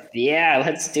do player. it. Yeah,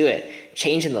 let's do it.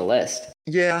 Changing the list.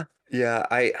 Yeah.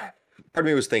 Part of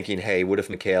me was thinking, hey, what if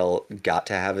McHale got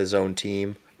to have his own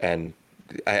team? And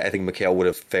I think McHale would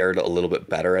have fared a little bit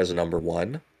better as a number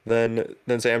 1 than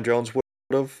Sam Jones would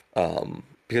have.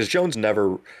 Because Jones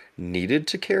never needed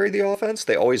to carry the offense.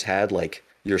 They always had like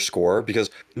your scorer.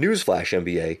 Because newsflash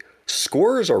NBA,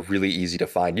 scorers are really easy to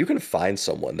find. You can find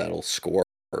someone that'll score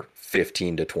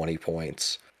 15 to 20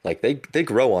 points. Like they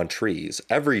grow on trees.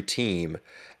 Every team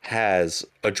has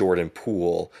a Jordan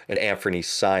Poole, an Anthony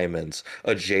Simons,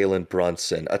 a Jalen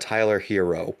Brunson, a Tyler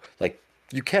Hero. Like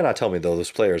you cannot tell me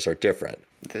those players are different.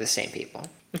 They're the same people.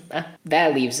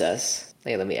 That leaves us.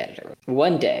 Hey, let me edit it.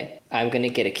 One day, I'm going to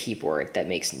get a keyboard that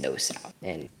makes no sound.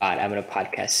 And God, I'm going to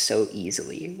podcast so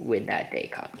easily when that day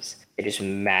comes. I just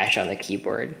mash on the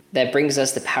keyboard. That brings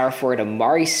us the power forward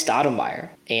Amari Stoudemire.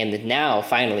 And now,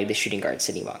 finally, the shooting guard,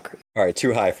 Sidney Moncrief. All right,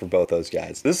 too high for both those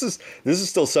guys. This is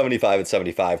still 75 and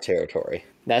 75 territory.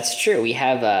 That's true. We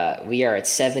are at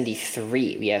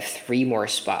 73. We have 3 more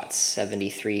spots,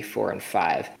 73, 4, and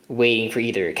 5, waiting for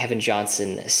either Kevin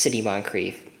Johnson, Sidney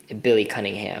Moncrief, Billy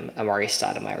Cunningham, Amari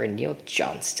Stoudemire, and Neil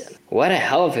Johnston. What a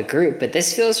hell of a group, but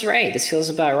this feels right. This feels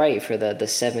about right for the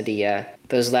 70,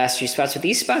 those last 3 spots. But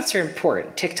these spots are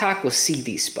important. TikTok will see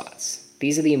these spots.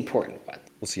 These are the important ones.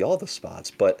 We'll see all the spots,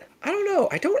 but I don't know.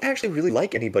 I don't actually really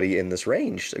like anybody in this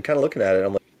range. I'm kind of looking at it.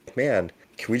 I'm like, man,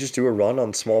 can we just do a run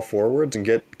on small forwards and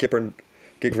get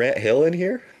Grant Hill in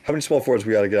here? How many small forwards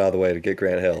we got to get out of the way to get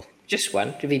Grant Hill? Just one.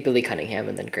 It'd be Billy Cunningham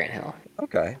and then Grant Hill.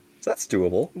 Okay, so that's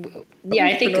doable. Yeah,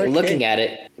 I think Bernard looking King? at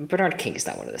it, Bernard King is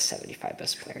not one of the 75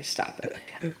 best players. Stop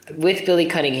it. With Billy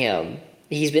Cunningham,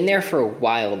 he's been there for a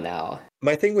while now.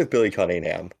 My thing with Billy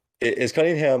Cunningham is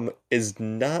Cunningham is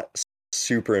not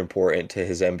super important to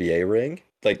his NBA ring.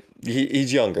 Like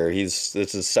he's younger. It's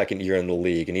his second year in the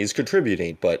league, and he's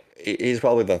contributing. But he's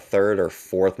probably the 3rd or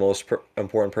 4th most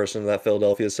important person in that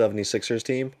Philadelphia 76ers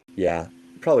team. Yeah,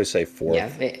 probably say 4th.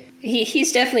 Yeah,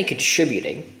 he's definitely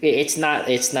contributing. It's not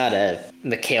a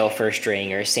McHale first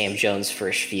ring or Sam Jones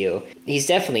first few. He's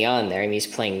definitely on there. I mean, he's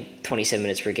playing 27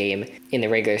 minutes per game in the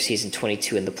regular season,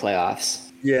 22 in the playoffs.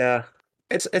 Yeah,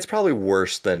 it's probably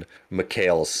worse than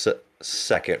McHale's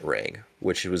second ring,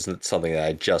 which was something that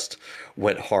I just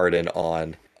went hard in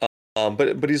on.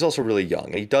 But he's also really young,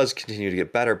 and he does continue to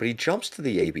get better. But he jumps to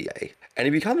the ABA, and he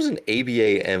becomes an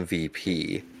ABA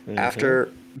MVP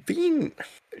after being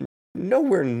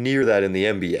nowhere near that in the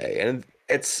NBA. And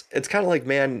it's kind of like,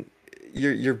 man,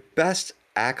 your best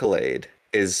accolade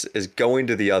is going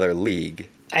to the other league.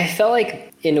 I felt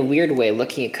like, in a weird way,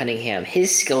 looking at Cunningham,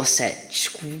 his skill set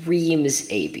screams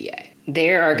ABA.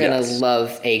 They are going to Yes.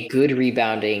 love a good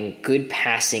rebounding, good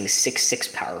passing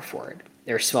 6'6" power forward.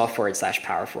 Or small forward /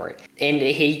 power forward. And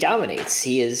he dominates.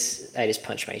 He is, I just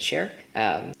punched my chair.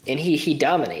 And he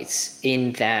dominates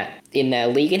in that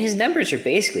league. And his numbers are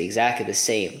basically exactly the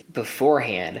same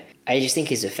beforehand. I just think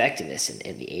his effectiveness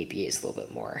in the ABA is a little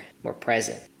bit more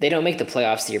present. They don't make the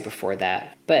playoffs the year before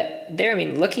that. But there, I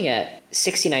mean, looking at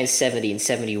 69, 70, and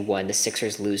 71, the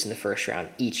Sixers lose in the first round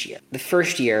each year. The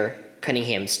first year,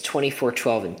 Cunningham's 24,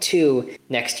 12, and 2.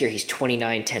 Next year, he's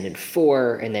 29, 10, and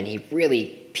 4. And then he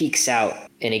really peaks out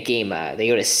in a game. They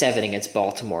go to 7 against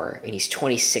Baltimore, and he's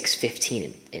 26,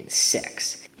 15, and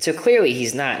 6. So clearly,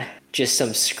 he's not just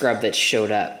some scrub that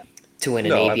showed up to win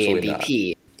an No, ABA absolutely not.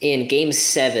 MVP. In Game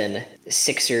 7, the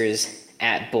Sixers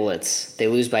at Bullets, they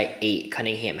lose by 8.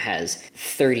 Cunningham has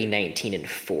 30, 19, and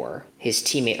 4. His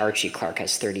teammate Archie Clark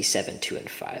has 37, 2, and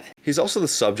 5. He's also the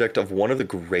subject of one of the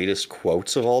greatest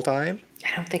quotes of all time.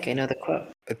 I don't think I know the quote.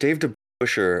 Dave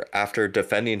DeBusschere, after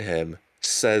defending him,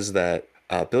 says that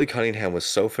Billy Cunningham was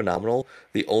so phenomenal.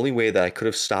 The only way that I could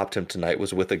have stopped him tonight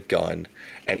was with a gun,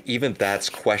 and even that's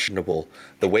questionable.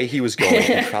 The way he was going,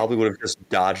 he probably would have just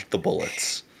dodged the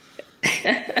bullets.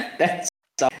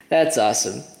 That's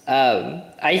awesome.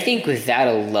 I think with that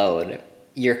alone,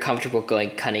 you're comfortable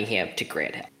going Cunningham to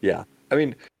Grant Hill. Yeah, I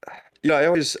mean, I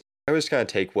always kind of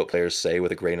take what players say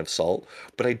with a grain of salt,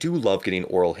 but I do love getting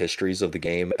oral histories of the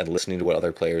game and listening to what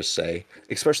other players say,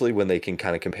 especially when they can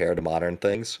kind of compare to modern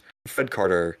things. Fred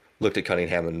Carter looked at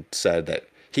Cunningham and said that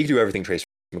he could do everything Tracy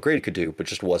McGrady could do, but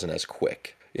just wasn't as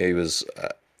quick. He was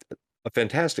a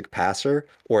fantastic passer,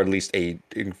 or at least a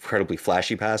incredibly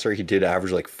flashy passer. He did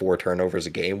average like 4 turnovers a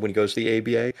game when he goes to the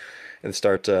ABA, and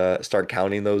start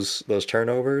counting those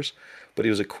turnovers. But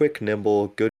he was a quick, nimble,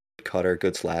 good cutter,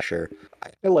 good slasher.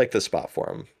 I like this spot for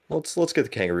him. Let's get the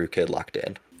Kangaroo Kid locked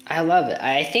in. I love it.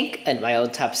 I think in my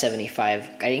old top 75,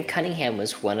 I think Cunningham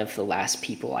was one of the last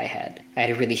people I had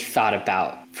really thought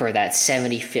about for that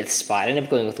 75th spot. I ended up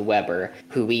going with Weber,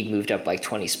 who we moved up like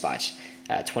 20 spots.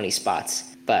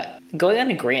 But going on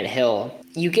to Grant Hill,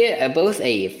 you get both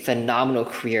a phenomenal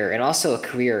career and also a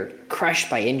career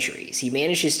crushed by injuries. He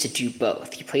manages to do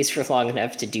both. He plays for long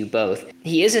enough to do both.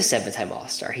 He is a 7-time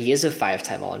All-Star. He is a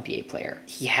 5-time All-NBA player.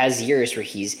 He has years where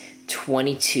he's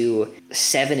 22,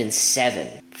 7, and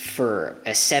 7 for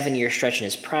a 7-year stretch in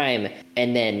his prime,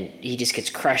 and then he just gets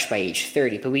crushed by age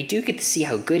 30. But we do get to see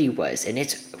how good he was, and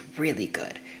it's really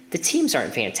good. The teams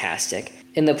aren't fantastic,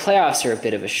 and the playoffs are a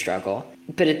bit of a struggle.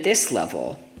 But at this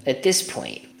level, at this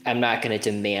point, I'm not going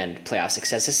to demand playoff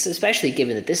success, especially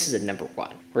given that this is a number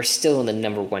 1. We're still in the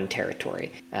number 1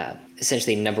 territory,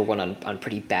 essentially number 1 on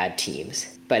pretty bad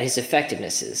teams. But his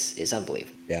effectiveness is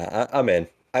unbelievable. Yeah, I'm in.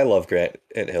 I love Grant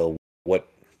Hill.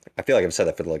 I feel like I've said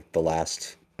that for like the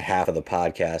last half of the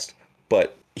podcast,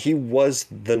 but he was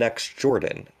the next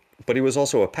Jordan, but he was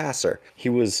also a passer. He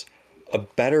was a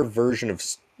better version of,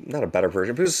 not a better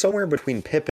version, but he was somewhere between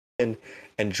Pippen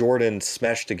and Jordan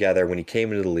smashed together when he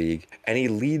came into the league, and he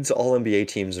leads all NBA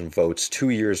teams in votes 2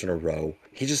 years in a row.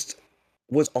 He just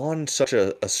was on such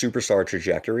a superstar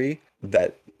trajectory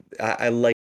that I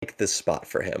like this spot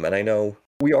for him. And I know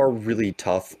we are really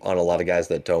tough on a lot of guys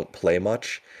that don't play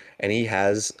much, and he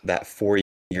has that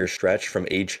 4-year stretch from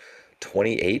age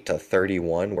 28 to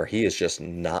 31 where he is just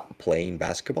not playing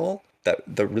basketball that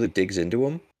really digs into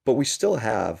him. But we still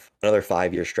have another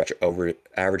 5-year stretch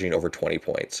averaging over 20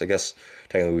 points. I guess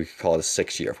technically we could call it a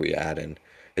 6-year if we add in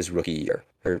his rookie year.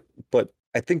 But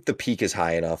I think the peak is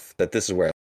high enough that this is where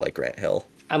I like Grant Hill.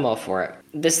 I'm all for it.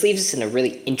 This leaves us in a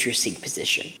really interesting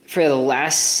position. For the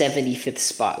last 75th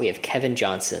spot, we have Kevin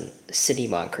Johnson, Sidney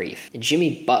Moncrief,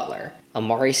 Jimmy Butler,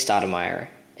 Amari Stoudemire,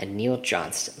 and Neil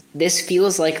Johnston. This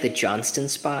feels like the Johnston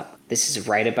spot. This is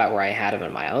right about where I had him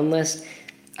on my own list.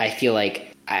 I feel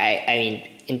like, I mean,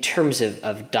 in terms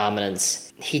of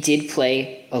dominance, he did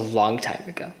play a long time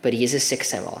ago, but he is a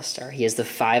 6-time All-Star. He has the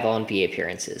 5 All-NBA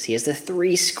appearances. He has the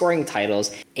 3 scoring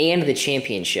titles and the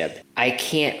championship. I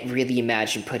can't really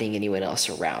imagine putting anyone else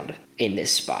around in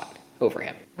this spot over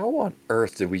him. How on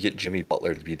earth did we get Jimmy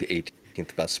Butler to be the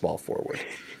 18th best small forward?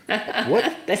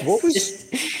 What was...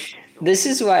 This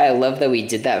is why I love that we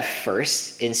did that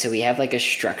first, and so we have like a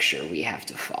structure we have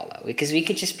to follow, because we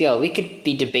could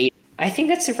be debating. I think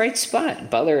that's the right spot.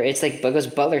 Butler, it's like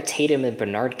Butler, Tatum, and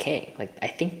Bernard King. Like, I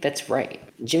think that's right.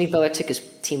 Jimmy Butler took his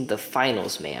team to the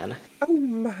finals, man. Oh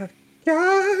my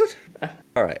God.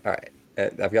 All right.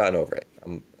 I've gotten over it.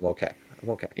 I'm okay.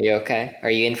 Are you okay?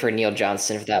 Are you in for Neil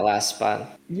Johnston for that last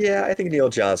spot? Yeah, I think Neil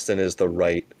Johnston is the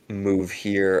right move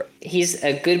here. He's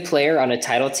a good player on a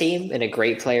title team and a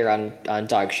great player on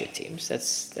dog shit teams.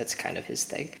 That's kind of his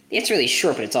thing. It's really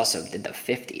short, but it's also in the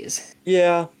 50s.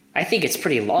 Yeah, I think it's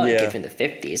pretty long yeah. given the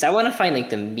 50s. I want to find like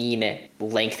the mean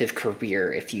length of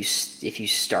career if you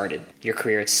started your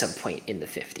career at some point in the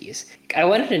 50s. I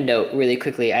wanted to note really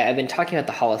quickly, I've been talking about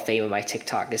the Hall of Fame on my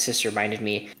TikTok. This just reminded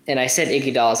me. And I said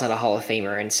Iguodala is not a Hall of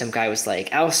Famer, and some guy was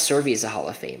like, Al Sorvey is a Hall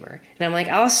of Famer. And I'm like,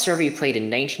 Al Sorvey played in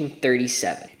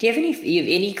 1937. Do you have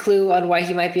any clue on why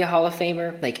he might be a Hall of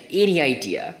Famer? Like any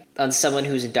idea? On someone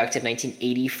who was inducted in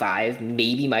 1985,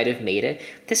 maybe might have made it.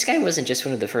 This guy wasn't just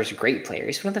one of the first great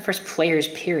players, one of the first players,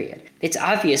 period. It's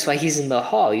obvious why he's in the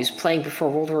Hall. He was playing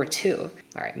before World War II. All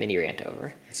right, mini rant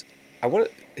over.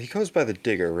 He goes by the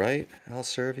Digger, right? Al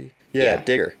Servey? Yeah, Yeah.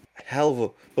 Digger.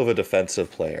 Hell of a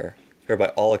defensive player. Or by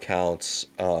all accounts,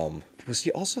 was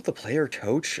he also the player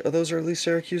coach of those early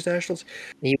Syracuse Nationals?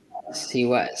 He was. He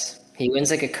was. He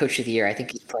wins like a coach of the year. I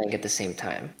think he's playing at the same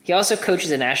time. He also coaches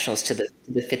the Nationals to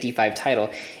the 55 title,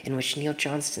 in which Neil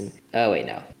Johnston. Oh wait,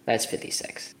 no, that's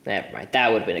 56. Never mind.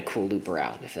 That would have been a cool loop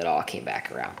around if it all came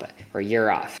back around. But or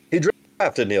you're off. He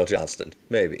drafted Neil Johnston,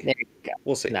 maybe. There you go.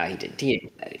 We'll see. No, he didn't.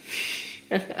 He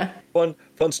didn't.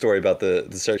 Fun story about the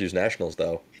Syracuse Nationals,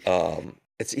 though.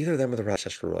 It's either them or the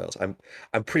Rochester Royals.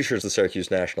 I'm pretty sure it's the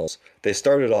Syracuse Nationals. They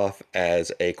started off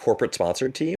as a corporate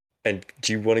sponsored team. And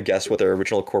do you want to guess what their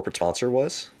original corporate sponsor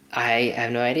was? I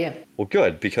have no idea. Well,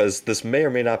 good, because this may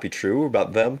or may not be true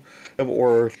about them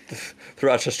or the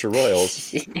Rochester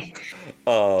Royals.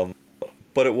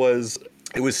 But it was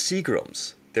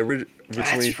Seagram's. They were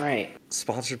originally That's right.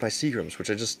 sponsored by Seagram's, which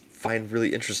I just find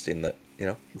really interesting that,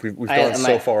 we've I- gone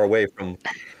so my- far away from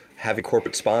having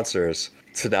corporate sponsors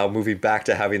to now moving back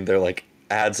to having their like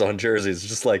ads on jerseys.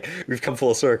 Just like we've come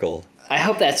full circle. I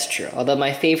hope that's true. Although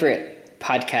my favorite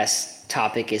podcast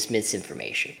topic is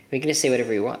misinformation. We can just say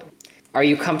whatever you want. Are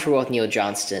you comfortable with Neil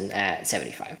Johnston at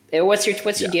 75? What's your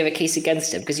do you have a case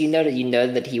against him? Because you know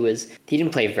that he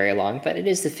didn't play very long, but it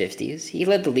is the 50s. He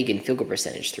led the league in field goal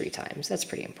percentage 3 times. That's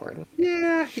pretty important.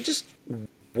 Yeah, he just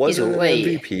wasn't an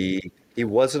MVP. He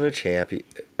wasn't a champion.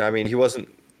 I mean, he wasn't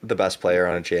the best player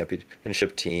on a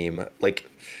championship team. Like,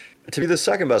 to be the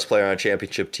second best player on a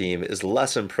championship team is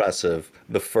less impressive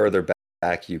the further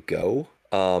back you go.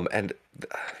 And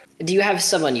do you have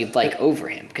someone you'd like over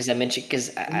him? Because I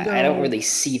don't really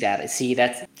see that. See,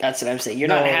 that's what I'm saying. You're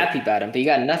not happy about him, but you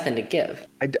got nothing to give.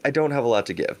 I don't have a lot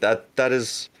to give.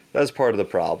 That's part of the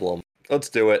problem. Let's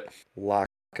do it. Lock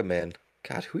him in.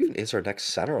 God, who even is our next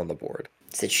center on the board?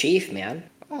 It's the Chief, man.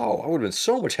 Oh, I would have been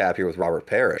so much happier with Robert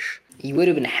Parrish. You would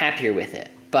have been happier with it,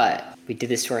 but we did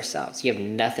this to ourselves. You have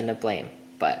nothing to blame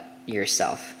but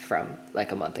yourself from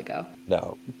like a month ago.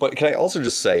 No, but can I also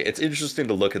just say it's interesting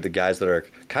to look at the guys that are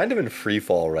kind of in free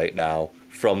fall right now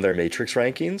from their Matrix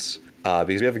rankings,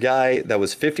 because we have a guy that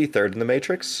was 53rd in the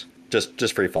Matrix,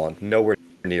 just free falling, nowhere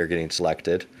near getting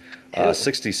selected.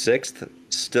 66th,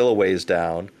 still a ways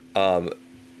down.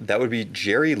 That would be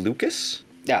Jerry Lucas.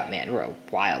 Oh man, we're a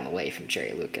while away from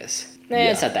Jerry Lucas.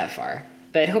 It's not that far.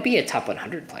 But he'll be a top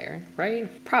 100 player,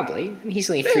 right? Probably. I mean, he's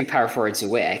only 3 power forwards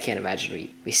away. I can't imagine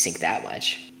we sink that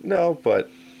much. No, but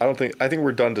I think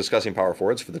we're done discussing power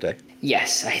forwards for the day.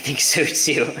 Yes, I think so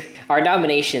too. Our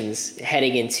nominations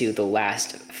heading into the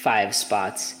last 5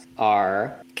 spots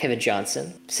are Kevin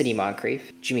Johnson, Sidney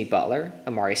Moncrief, Jimmy Butler,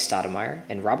 Amari Stoudemire,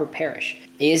 and Robert Parrish.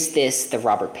 Is this the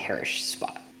Robert Parrish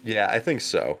spot? Yeah, I think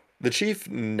so. The Chief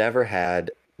never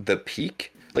had the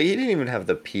peak. Like, he didn't even have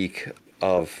the peak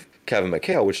of Kevin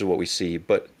McHale, which is what we see,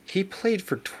 but he played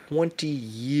for 20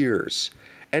 years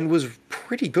and was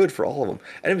pretty good for all of them.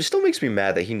 And it still makes me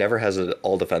mad that he never has an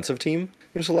all-defensive team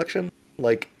in selection.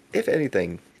 Like, if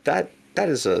anything, that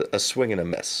is a swing and a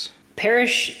miss.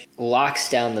 Parrish locks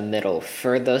down the middle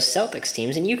for those Celtics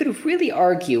teams, and you could really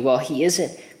argue, well, he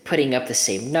isn't putting up the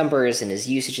same numbers and his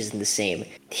usage isn't the same.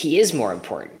 He is more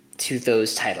important to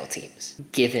those title teams,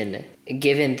 given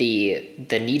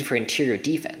the need for interior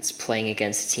defense playing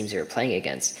against the teams they were playing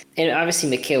against. And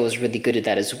obviously McHale was really good at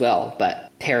that as well,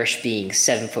 but Parrish being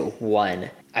 7'1",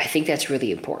 I think that's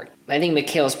really important. I think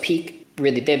McHale's peak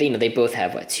really they both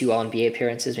have 2 All-NBA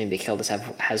appearances. Maybe McHale just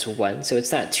has 1, so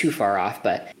it's not too far off,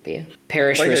 but yeah.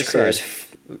 Parrish Like for I his career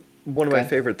said, one of my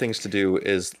favorite things to do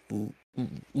is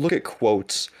look at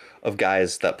quotes of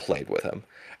guys that played with him.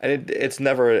 And it's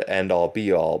never an end-all,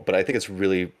 be-all, but I think it's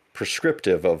really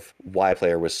prescriptive of why a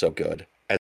player was so good.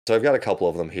 And so I've got a couple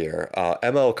of them here.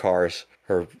 ML Cars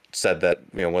said that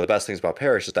one of the best things about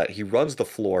Parrish is that he runs the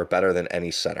floor better than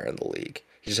any center in the league.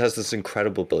 He just has this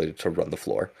incredible ability to run the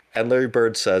floor. And Larry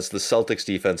Bird says the Celtics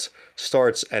defense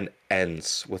starts and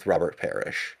ends with Robert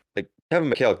Parrish. Like, Kevin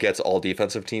McHale gets all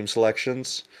defensive team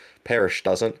selections. Parrish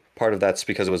doesn't. Part of that's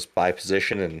because it was by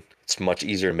position and it's much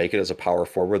easier to make it as a power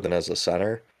forward than as a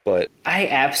center. But I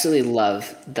absolutely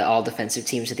love the all defensive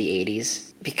teams of the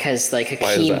 '80s because like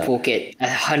why is Hakeem that? will get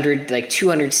 100, like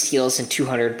 200 steals and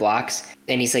 200 blocks,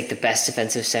 and he's like the best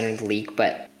defensive center in the league.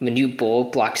 But Manute Bol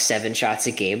blocked 7 shots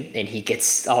a game, and he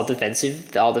gets the all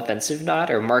defensive nod.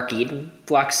 Or Mark Eden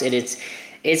blocks it.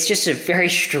 It's just a very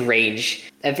strange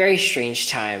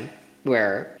time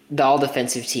where the all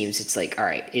defensive teams. It's like, all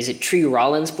right, is it Tree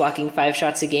Rollins blocking 5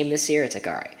 shots a game this year? It's like,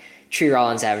 all right. Tree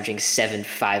Rollins averaging 7,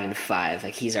 5, and 5.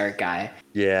 Like he's our guy.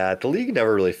 Yeah, the league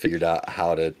never really figured out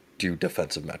how to do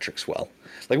defensive metrics well.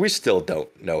 Like we still don't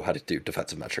know how to do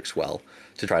defensive metrics well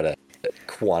to try to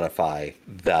quantify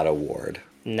that award.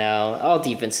 No, all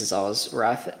defense is always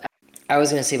rough. I was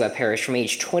gonna say about Parrish from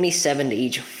age 27 to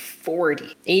age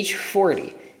 40. Age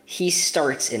 40, he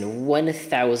starts in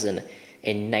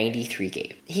 1,093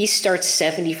 games. He starts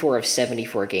 74 of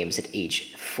 74 games at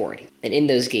age 40. And in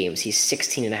those games, he's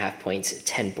 16 and a half points,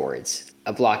 10 boards,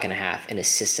 a block and a half, an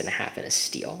assist and a half, and a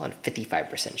steal on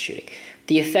 55% shooting.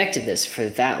 The effectiveness for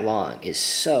that long is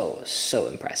so, so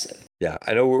impressive. Yeah,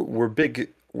 I know we're big.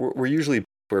 We're usually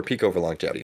we're peak over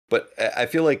longevity, but I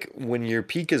feel like when your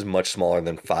peak is much smaller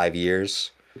than 5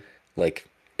 years, like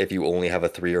if you only have a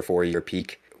 3 or 4 year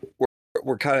peak,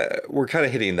 we're kind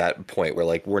of hitting that point where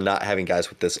like we're not having guys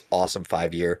with this awesome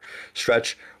 5 year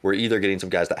stretch. We're either getting some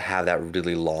guys that have that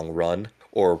really long run,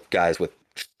 or guys with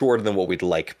shorter than what we'd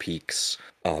like peaks.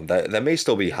 That may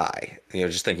still be high.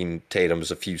 Just thinking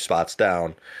Tatum's a few spots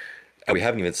down, and we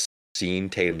haven't even seen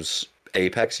Tatum's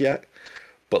apex yet.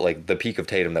 But like the peak of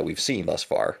Tatum that we've seen thus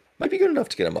far might be good enough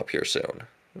to get him up here soon.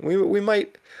 We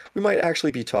might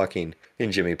actually be talking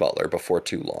in Jimmy Butler before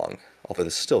too long, although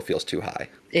this still feels too high.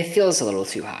 It feels a little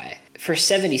too high. For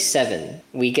 77,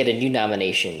 we get a new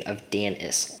nomination of Dan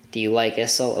Issel. Do you like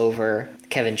Issel over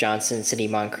Kevin Johnson, Sidney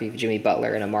Moncrief, Jimmy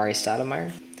Butler, and Amari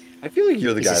Stoudemire? I feel like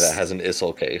you're the guy He's that has an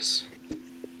Issel case.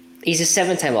 He's a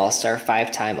 7-time All-Star,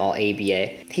 5-time All-ABA.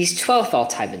 He's 12th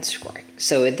all-time in scoring.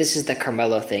 So this is the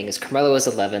Carmelo thing. Is Carmelo is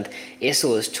 11th,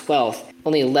 Issel is 12th.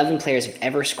 Only 11 players have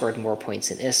ever scored more points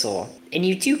than Issel. And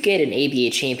you do get an ABA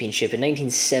championship in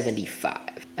 1975.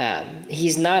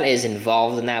 He's not as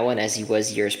involved in that one as he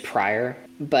was years prior,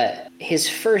 but his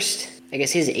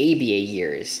ABA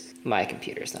years, my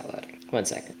computer's not loading. 1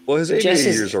 second. Well, his ABA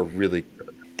years are really good.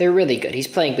 They're really good. He's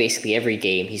playing basically every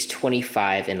game. He's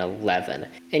 25 and 11.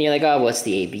 And you're like, oh, what's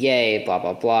the ABA? Blah,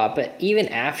 blah, blah. But even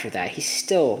after that, he's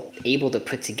still able to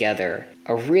put together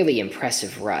a really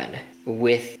impressive run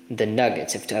with the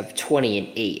Nuggets of 20 and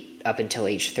 8 up until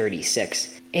age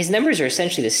 36. His numbers are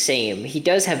essentially the same. He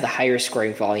does have the higher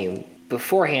scoring volume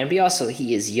beforehand, but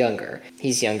he is younger.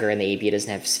 He's younger, and the ABA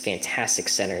doesn't have fantastic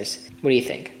centers. What do you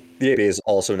think? The ABA is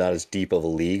also not as deep of a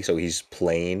league, so he's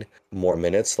playing more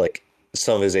minutes. Like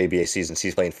some of his ABA seasons,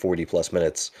 he's playing 40 plus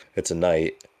minutes. It's a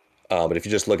night. But if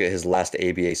you just look at his last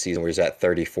ABA season where he's at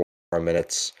 34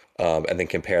 minutes, and then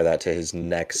compare that to his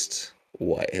next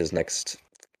 7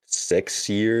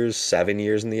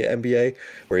 years in the NBA,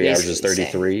 where he averages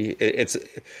 33.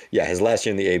 His last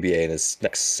year in the ABA and his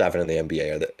next 7 in the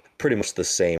NBA are pretty much the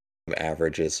same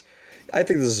averages. I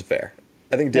think this is fair.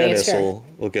 I think Dan Issel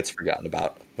gets forgotten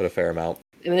about, but a fair amount.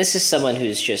 I mean, this is someone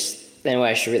who's just. Then what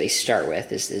I should really start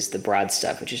with is the broad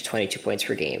stuff, which is 22 points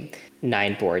per game,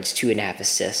 9 boards, 2.5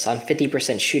 assists on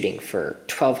 50% shooting for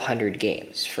 1,200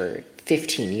 games for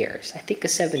 15 years. I think the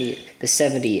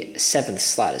 77th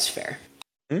slot is fair.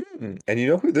 And you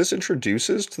know who this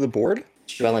introduces to the board?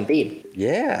 Joel Embiid.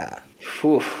 Yeah.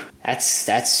 Whew, that's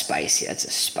spicy. That's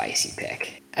a spicy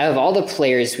pick. Out of all the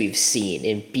players we've seen,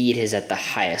 Embiid is at the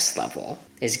highest level,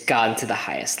 has gotten to the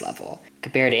highest level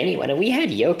compared to anyone. And we had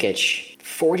Jokic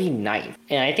 49th,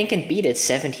 and I think Embiid at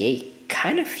 78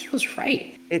 kind of feels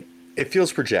right. It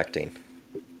feels projecting.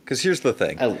 Because here's the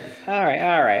thing. Oh, all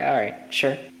right,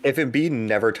 sure. If Embiid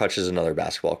never touches another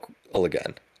basketball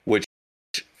again, which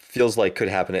feels like could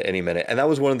happen at any minute, and that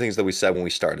was one of the things that we said when we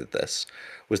started this,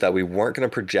 was that we weren't going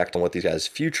to project on what these guys'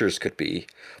 futures could be,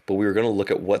 but we were going to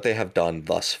look at what they have done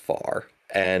thus far.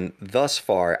 And thus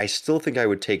far, I still think I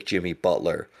would take Jimmy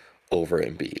Butler over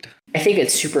Embiid. I think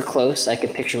it's super close. I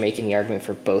could picture making the argument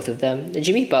for both of them.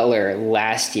 Jimmy Butler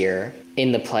last year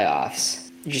in the playoffs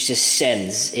just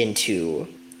ascends into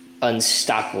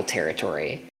unstoppable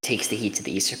territory. Takes the Heat to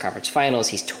the Eastern Conference Finals.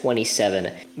 He's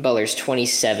 27. Butler's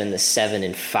 27, the 7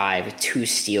 and 5, 2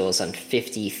 steals on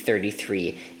 50,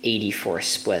 33, 84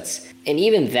 splits. And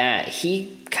even that,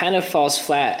 he kind of falls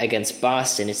flat against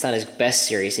Boston. It's not his best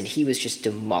series, and he was just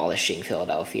demolishing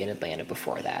Philadelphia and Atlanta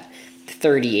before that.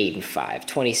 38 and 5,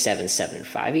 27, 7 and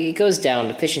 5. He goes down,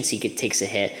 efficiency takes a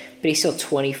hit, but he's still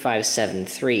 25, 7,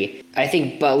 3. I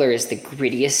think Butler is the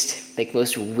grittiest, like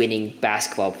most winning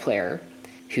basketball player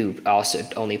who also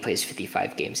only plays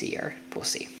 55 games a year. We'll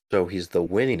see. So he's the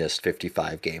winningest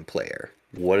 55 game player.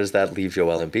 What does that leave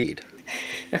Joel Embiid?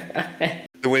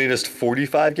 The winningest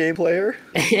 45 game player?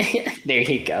 There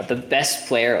you go. The best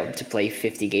player to play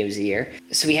 50 games a year.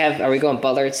 So are we going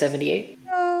Butler at 78?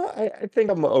 I think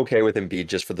I'm okay with Embiid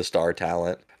just for the star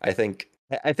talent. I think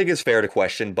it's fair to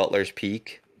question Butler's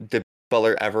peak. Did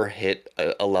Butler ever hit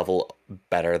a level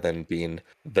better than being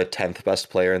the 10th best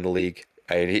player in the league?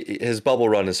 His bubble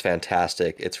run is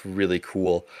fantastic. It's really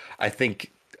cool. I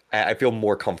think I feel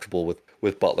more comfortable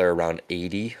with Butler around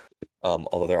 80.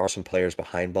 Although there are some players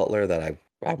behind Butler that I'm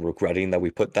regretting that we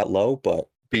put that low, but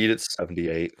Embiid at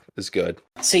 78 is good.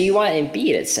 So you want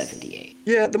Embiid at 78?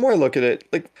 Yeah, the more I look at it,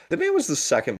 like the man was the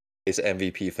second place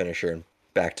MVP finisher in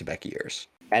back-to-back years.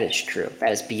 That is true.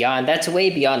 That's way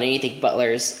beyond anything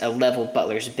Butler's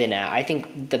been at. I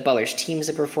think the Butler's teams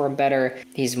have performed better.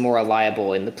 He's more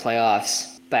reliable in the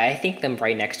playoffs. But I think them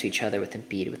right next to each other with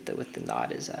Embiid with the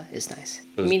nod is nice.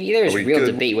 I mean, there's real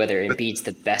debate whether Embiid's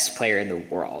the best player in the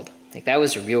world. Like that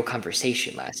was a real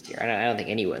conversation last year. I don't think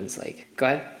anyone's like. Go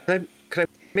ahead. Could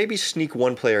I maybe sneak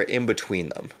one player in between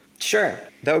them? Sure.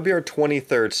 That would be our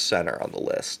 23rd center on the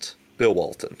list, Bill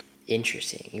Walton.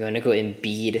 Interesting. You want to go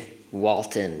Embiid,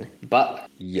 Walton, Butler?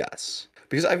 Yes,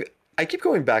 because I keep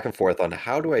going back and forth on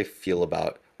how do I feel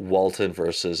about Walton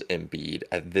versus Embiid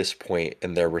at this point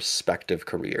in their respective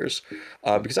careers,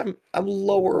 because I'm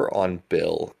lower on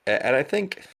Bill, and I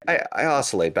think I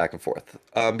oscillate back and forth,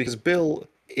 because Bill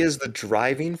is the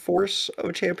driving force of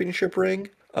a championship ring.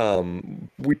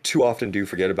 We too often do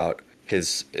forget about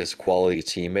his quality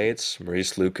teammates,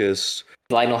 Maurice Lucas.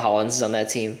 Lionel Hollins is on that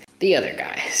team. The other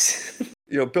guys.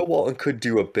 Bill Walton could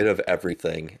do a bit of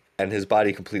everything, and his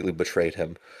body completely betrayed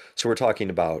him. So we're talking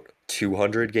about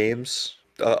 200 games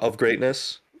of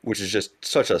greatness, which is just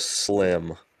such a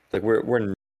slim. Like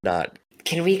we're not.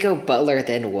 Can we go Butler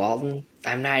then Walton?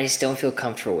 I just don't feel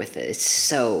comfortable with it. It's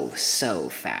so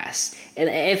fast. And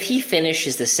if he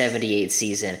finishes the 78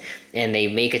 season and they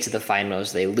make it to the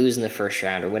finals, they lose in the first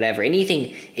round or whatever,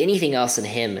 anything else than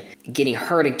him getting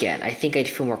hurt again, I think I'd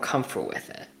feel more comfortable with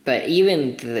it. But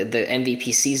even the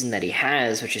MVP season that he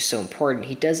has, which is so important,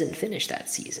 he doesn't finish that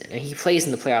season. And he plays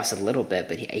in the playoffs a little bit,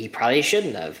 but he probably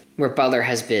shouldn't have. Where Butler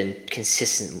has been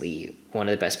consistently one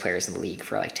of the best players in the league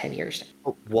for like 10 years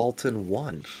now. Walton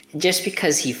won. Just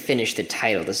because he finished the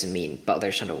title doesn't mean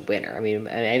Butler's not a winner. I mean,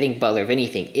 I think Butler, if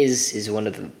anything, is one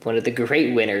of the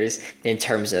great winners in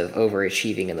terms of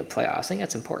overachieving in the playoffs. I think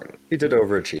that's important. He did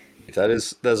overachieve.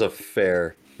 That's a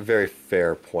very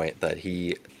fair point that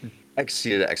he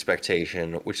exceeded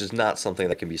expectation, which is not something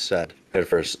that can be said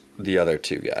for the other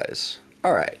two guys.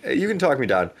 All right, you can talk me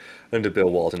down into Bill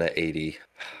Walton at 80.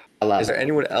 Is there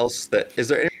anyone else that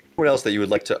you would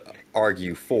like to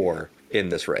argue for in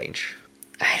this range?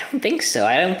 I don't think so.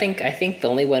 I think the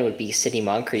only one would be Sidney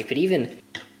Moncrief, but even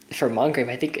for Moncrief,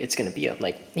 I think it's going to be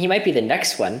he might be the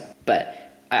next one, but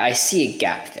I see a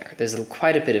gap there. There's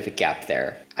quite a bit of a gap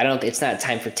there. It's not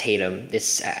time for Tatum.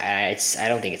 I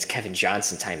don't think it's Kevin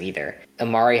Johnson time either.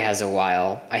 Amari has a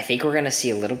while. I think we're going to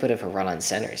see a little bit of a run on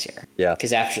centers here. Yeah.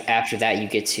 Because after that, you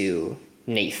get to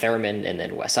Nate Thurmond and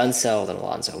then Wes Unseld and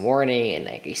Alonzo Mourning,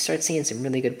 and you start seeing some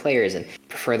really good players and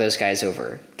prefer those guys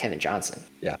over Kevin Johnson.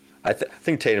 Yeah, I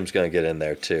think Tatum's going to get in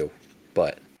there too,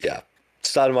 but yeah,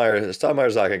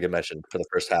 Stoudemire's not going to get mentioned for the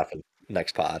first half of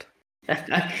next pod.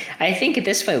 I think at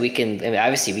this point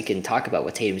obviously we can talk about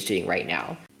what Tatum's doing right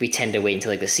now. We tend to wait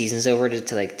until the season's over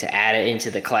to add it into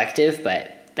the collective,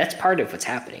 but that's part of what's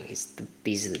happening. He's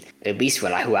at least who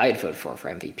I'd vote for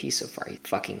MVP so far. He's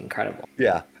fucking incredible.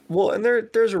 Yeah. Well, and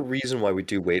there's a reason why we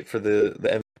do wait for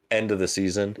the end of the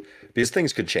season, because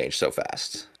things could change so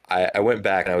fast. I went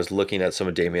back and I was looking at some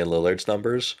of Damian Lillard's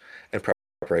numbers in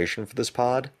preparation for this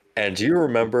pod. And do you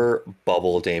remember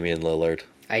Bubble Damian Lillard?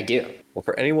 I do. Well,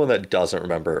 for anyone that doesn't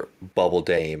remember Bubble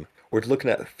Dame, we're looking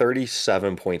at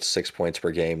 37.6 points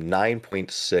per game,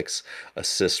 9.6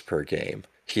 assists per game.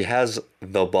 He has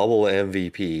the Bubble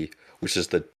MVP, which is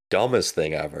the dumbest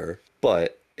thing ever,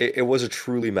 but it was a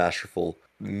truly masterful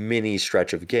mini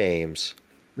stretch of games.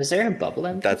 Was there a Bubble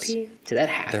MVP? Did that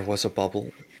happen? There was a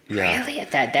Bubble. Yeah. Really?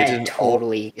 That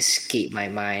totally escaped my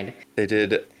mind. They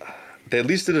at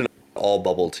least did an all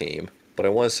Bubble team, but I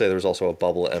want to say there was also a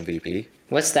Bubble MVP.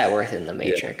 What's that worth in the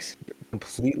Matrix? Yeah.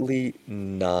 Completely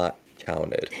not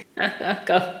counted.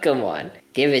 Come on.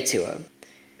 Give it to him.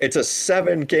 It's a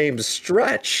 7-game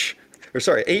stretch. or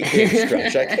sorry, 8-game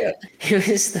stretch. I can't. It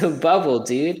was the bubble,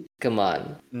 dude. Come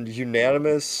on.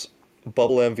 Unanimous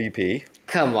bubble MVP.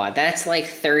 Come on. That's like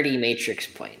 30 Matrix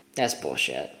point. That's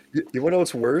bullshit. You want to know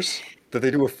what's worse? That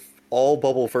they do a all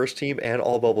bubble first team and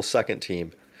all bubble second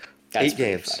team. That's 8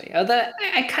 pretty games. funny. Although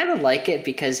I kind of like it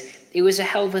because it was a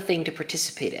hell of a thing to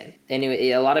participate in. And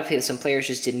a lot of some players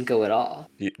just didn't go at all.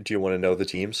 Do you want to know the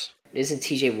teams? Isn't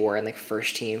TJ Warren like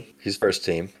first team? He's first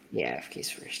team. Yeah, he's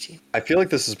first team. I feel like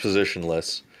this is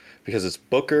positionless because it's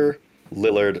Booker,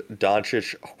 Lillard,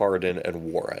 Doncic, Harden,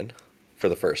 and Warren for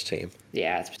the first team.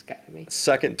 Yeah, it's got to be.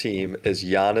 Second team is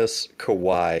Giannis,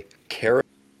 Kawhi, Karis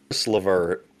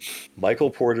LeVert, Michael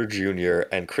Porter Jr.,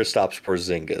 and Kristaps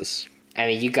Porzingis. I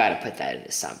mean, you got to put that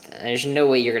into something. There's no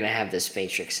way you're going to have this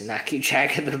matrix and not keep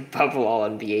track of the bubble all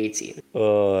NBA team.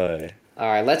 All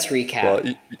right, let's recap.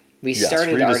 Well, We yes,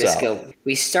 started read us Artis out.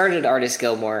 We started Artis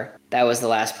Gilmore. That was the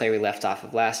last player we left off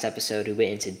of last episode, who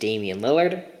went into Damian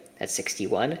Lillard at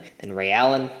 61. Then Ray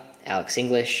Allen, Alex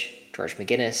English, George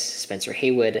McGinnis, Spencer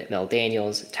Haywood, Mel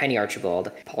Daniels, Tiny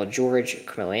Archibald, Paul George,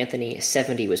 Carmelo Anthony.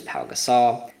 70 was Pau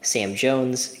Gasol, Sam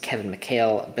Jones, Kevin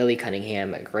McHale, Billy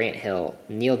Cunningham, Grant Hill,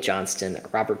 Neil Johnston,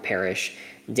 Robert Parrish,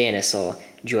 Dan Issel,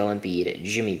 Joel Embiid,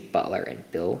 Jimmy Butler, and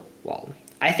Bill Walton.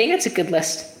 I think it's a good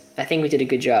list. I think we did a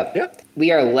good job. Yeah.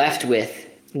 We are left with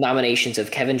nominations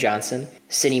of Kevin Johnson,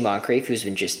 Sidney Moncrief, who's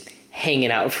been just hanging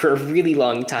out for a really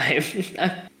long time,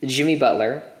 Jimmy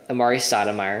Butler, Amari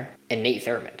Stoudemire, and Nate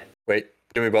Thurmond. Wait,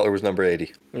 Jimmy Butler was number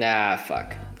 80. Nah,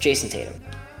 fuck. Jason Tatum.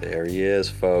 There he is,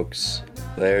 folks.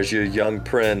 There's your young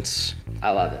prince.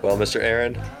 I love it. Well, Mr.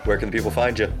 Aaron, where can people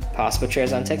find you? Possible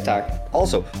Chairs on TikTok.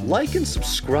 Also, like and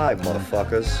subscribe,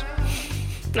 motherfuckers.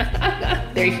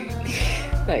 There you...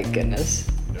 My goodness.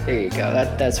 There you go.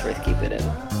 That's worth keeping in.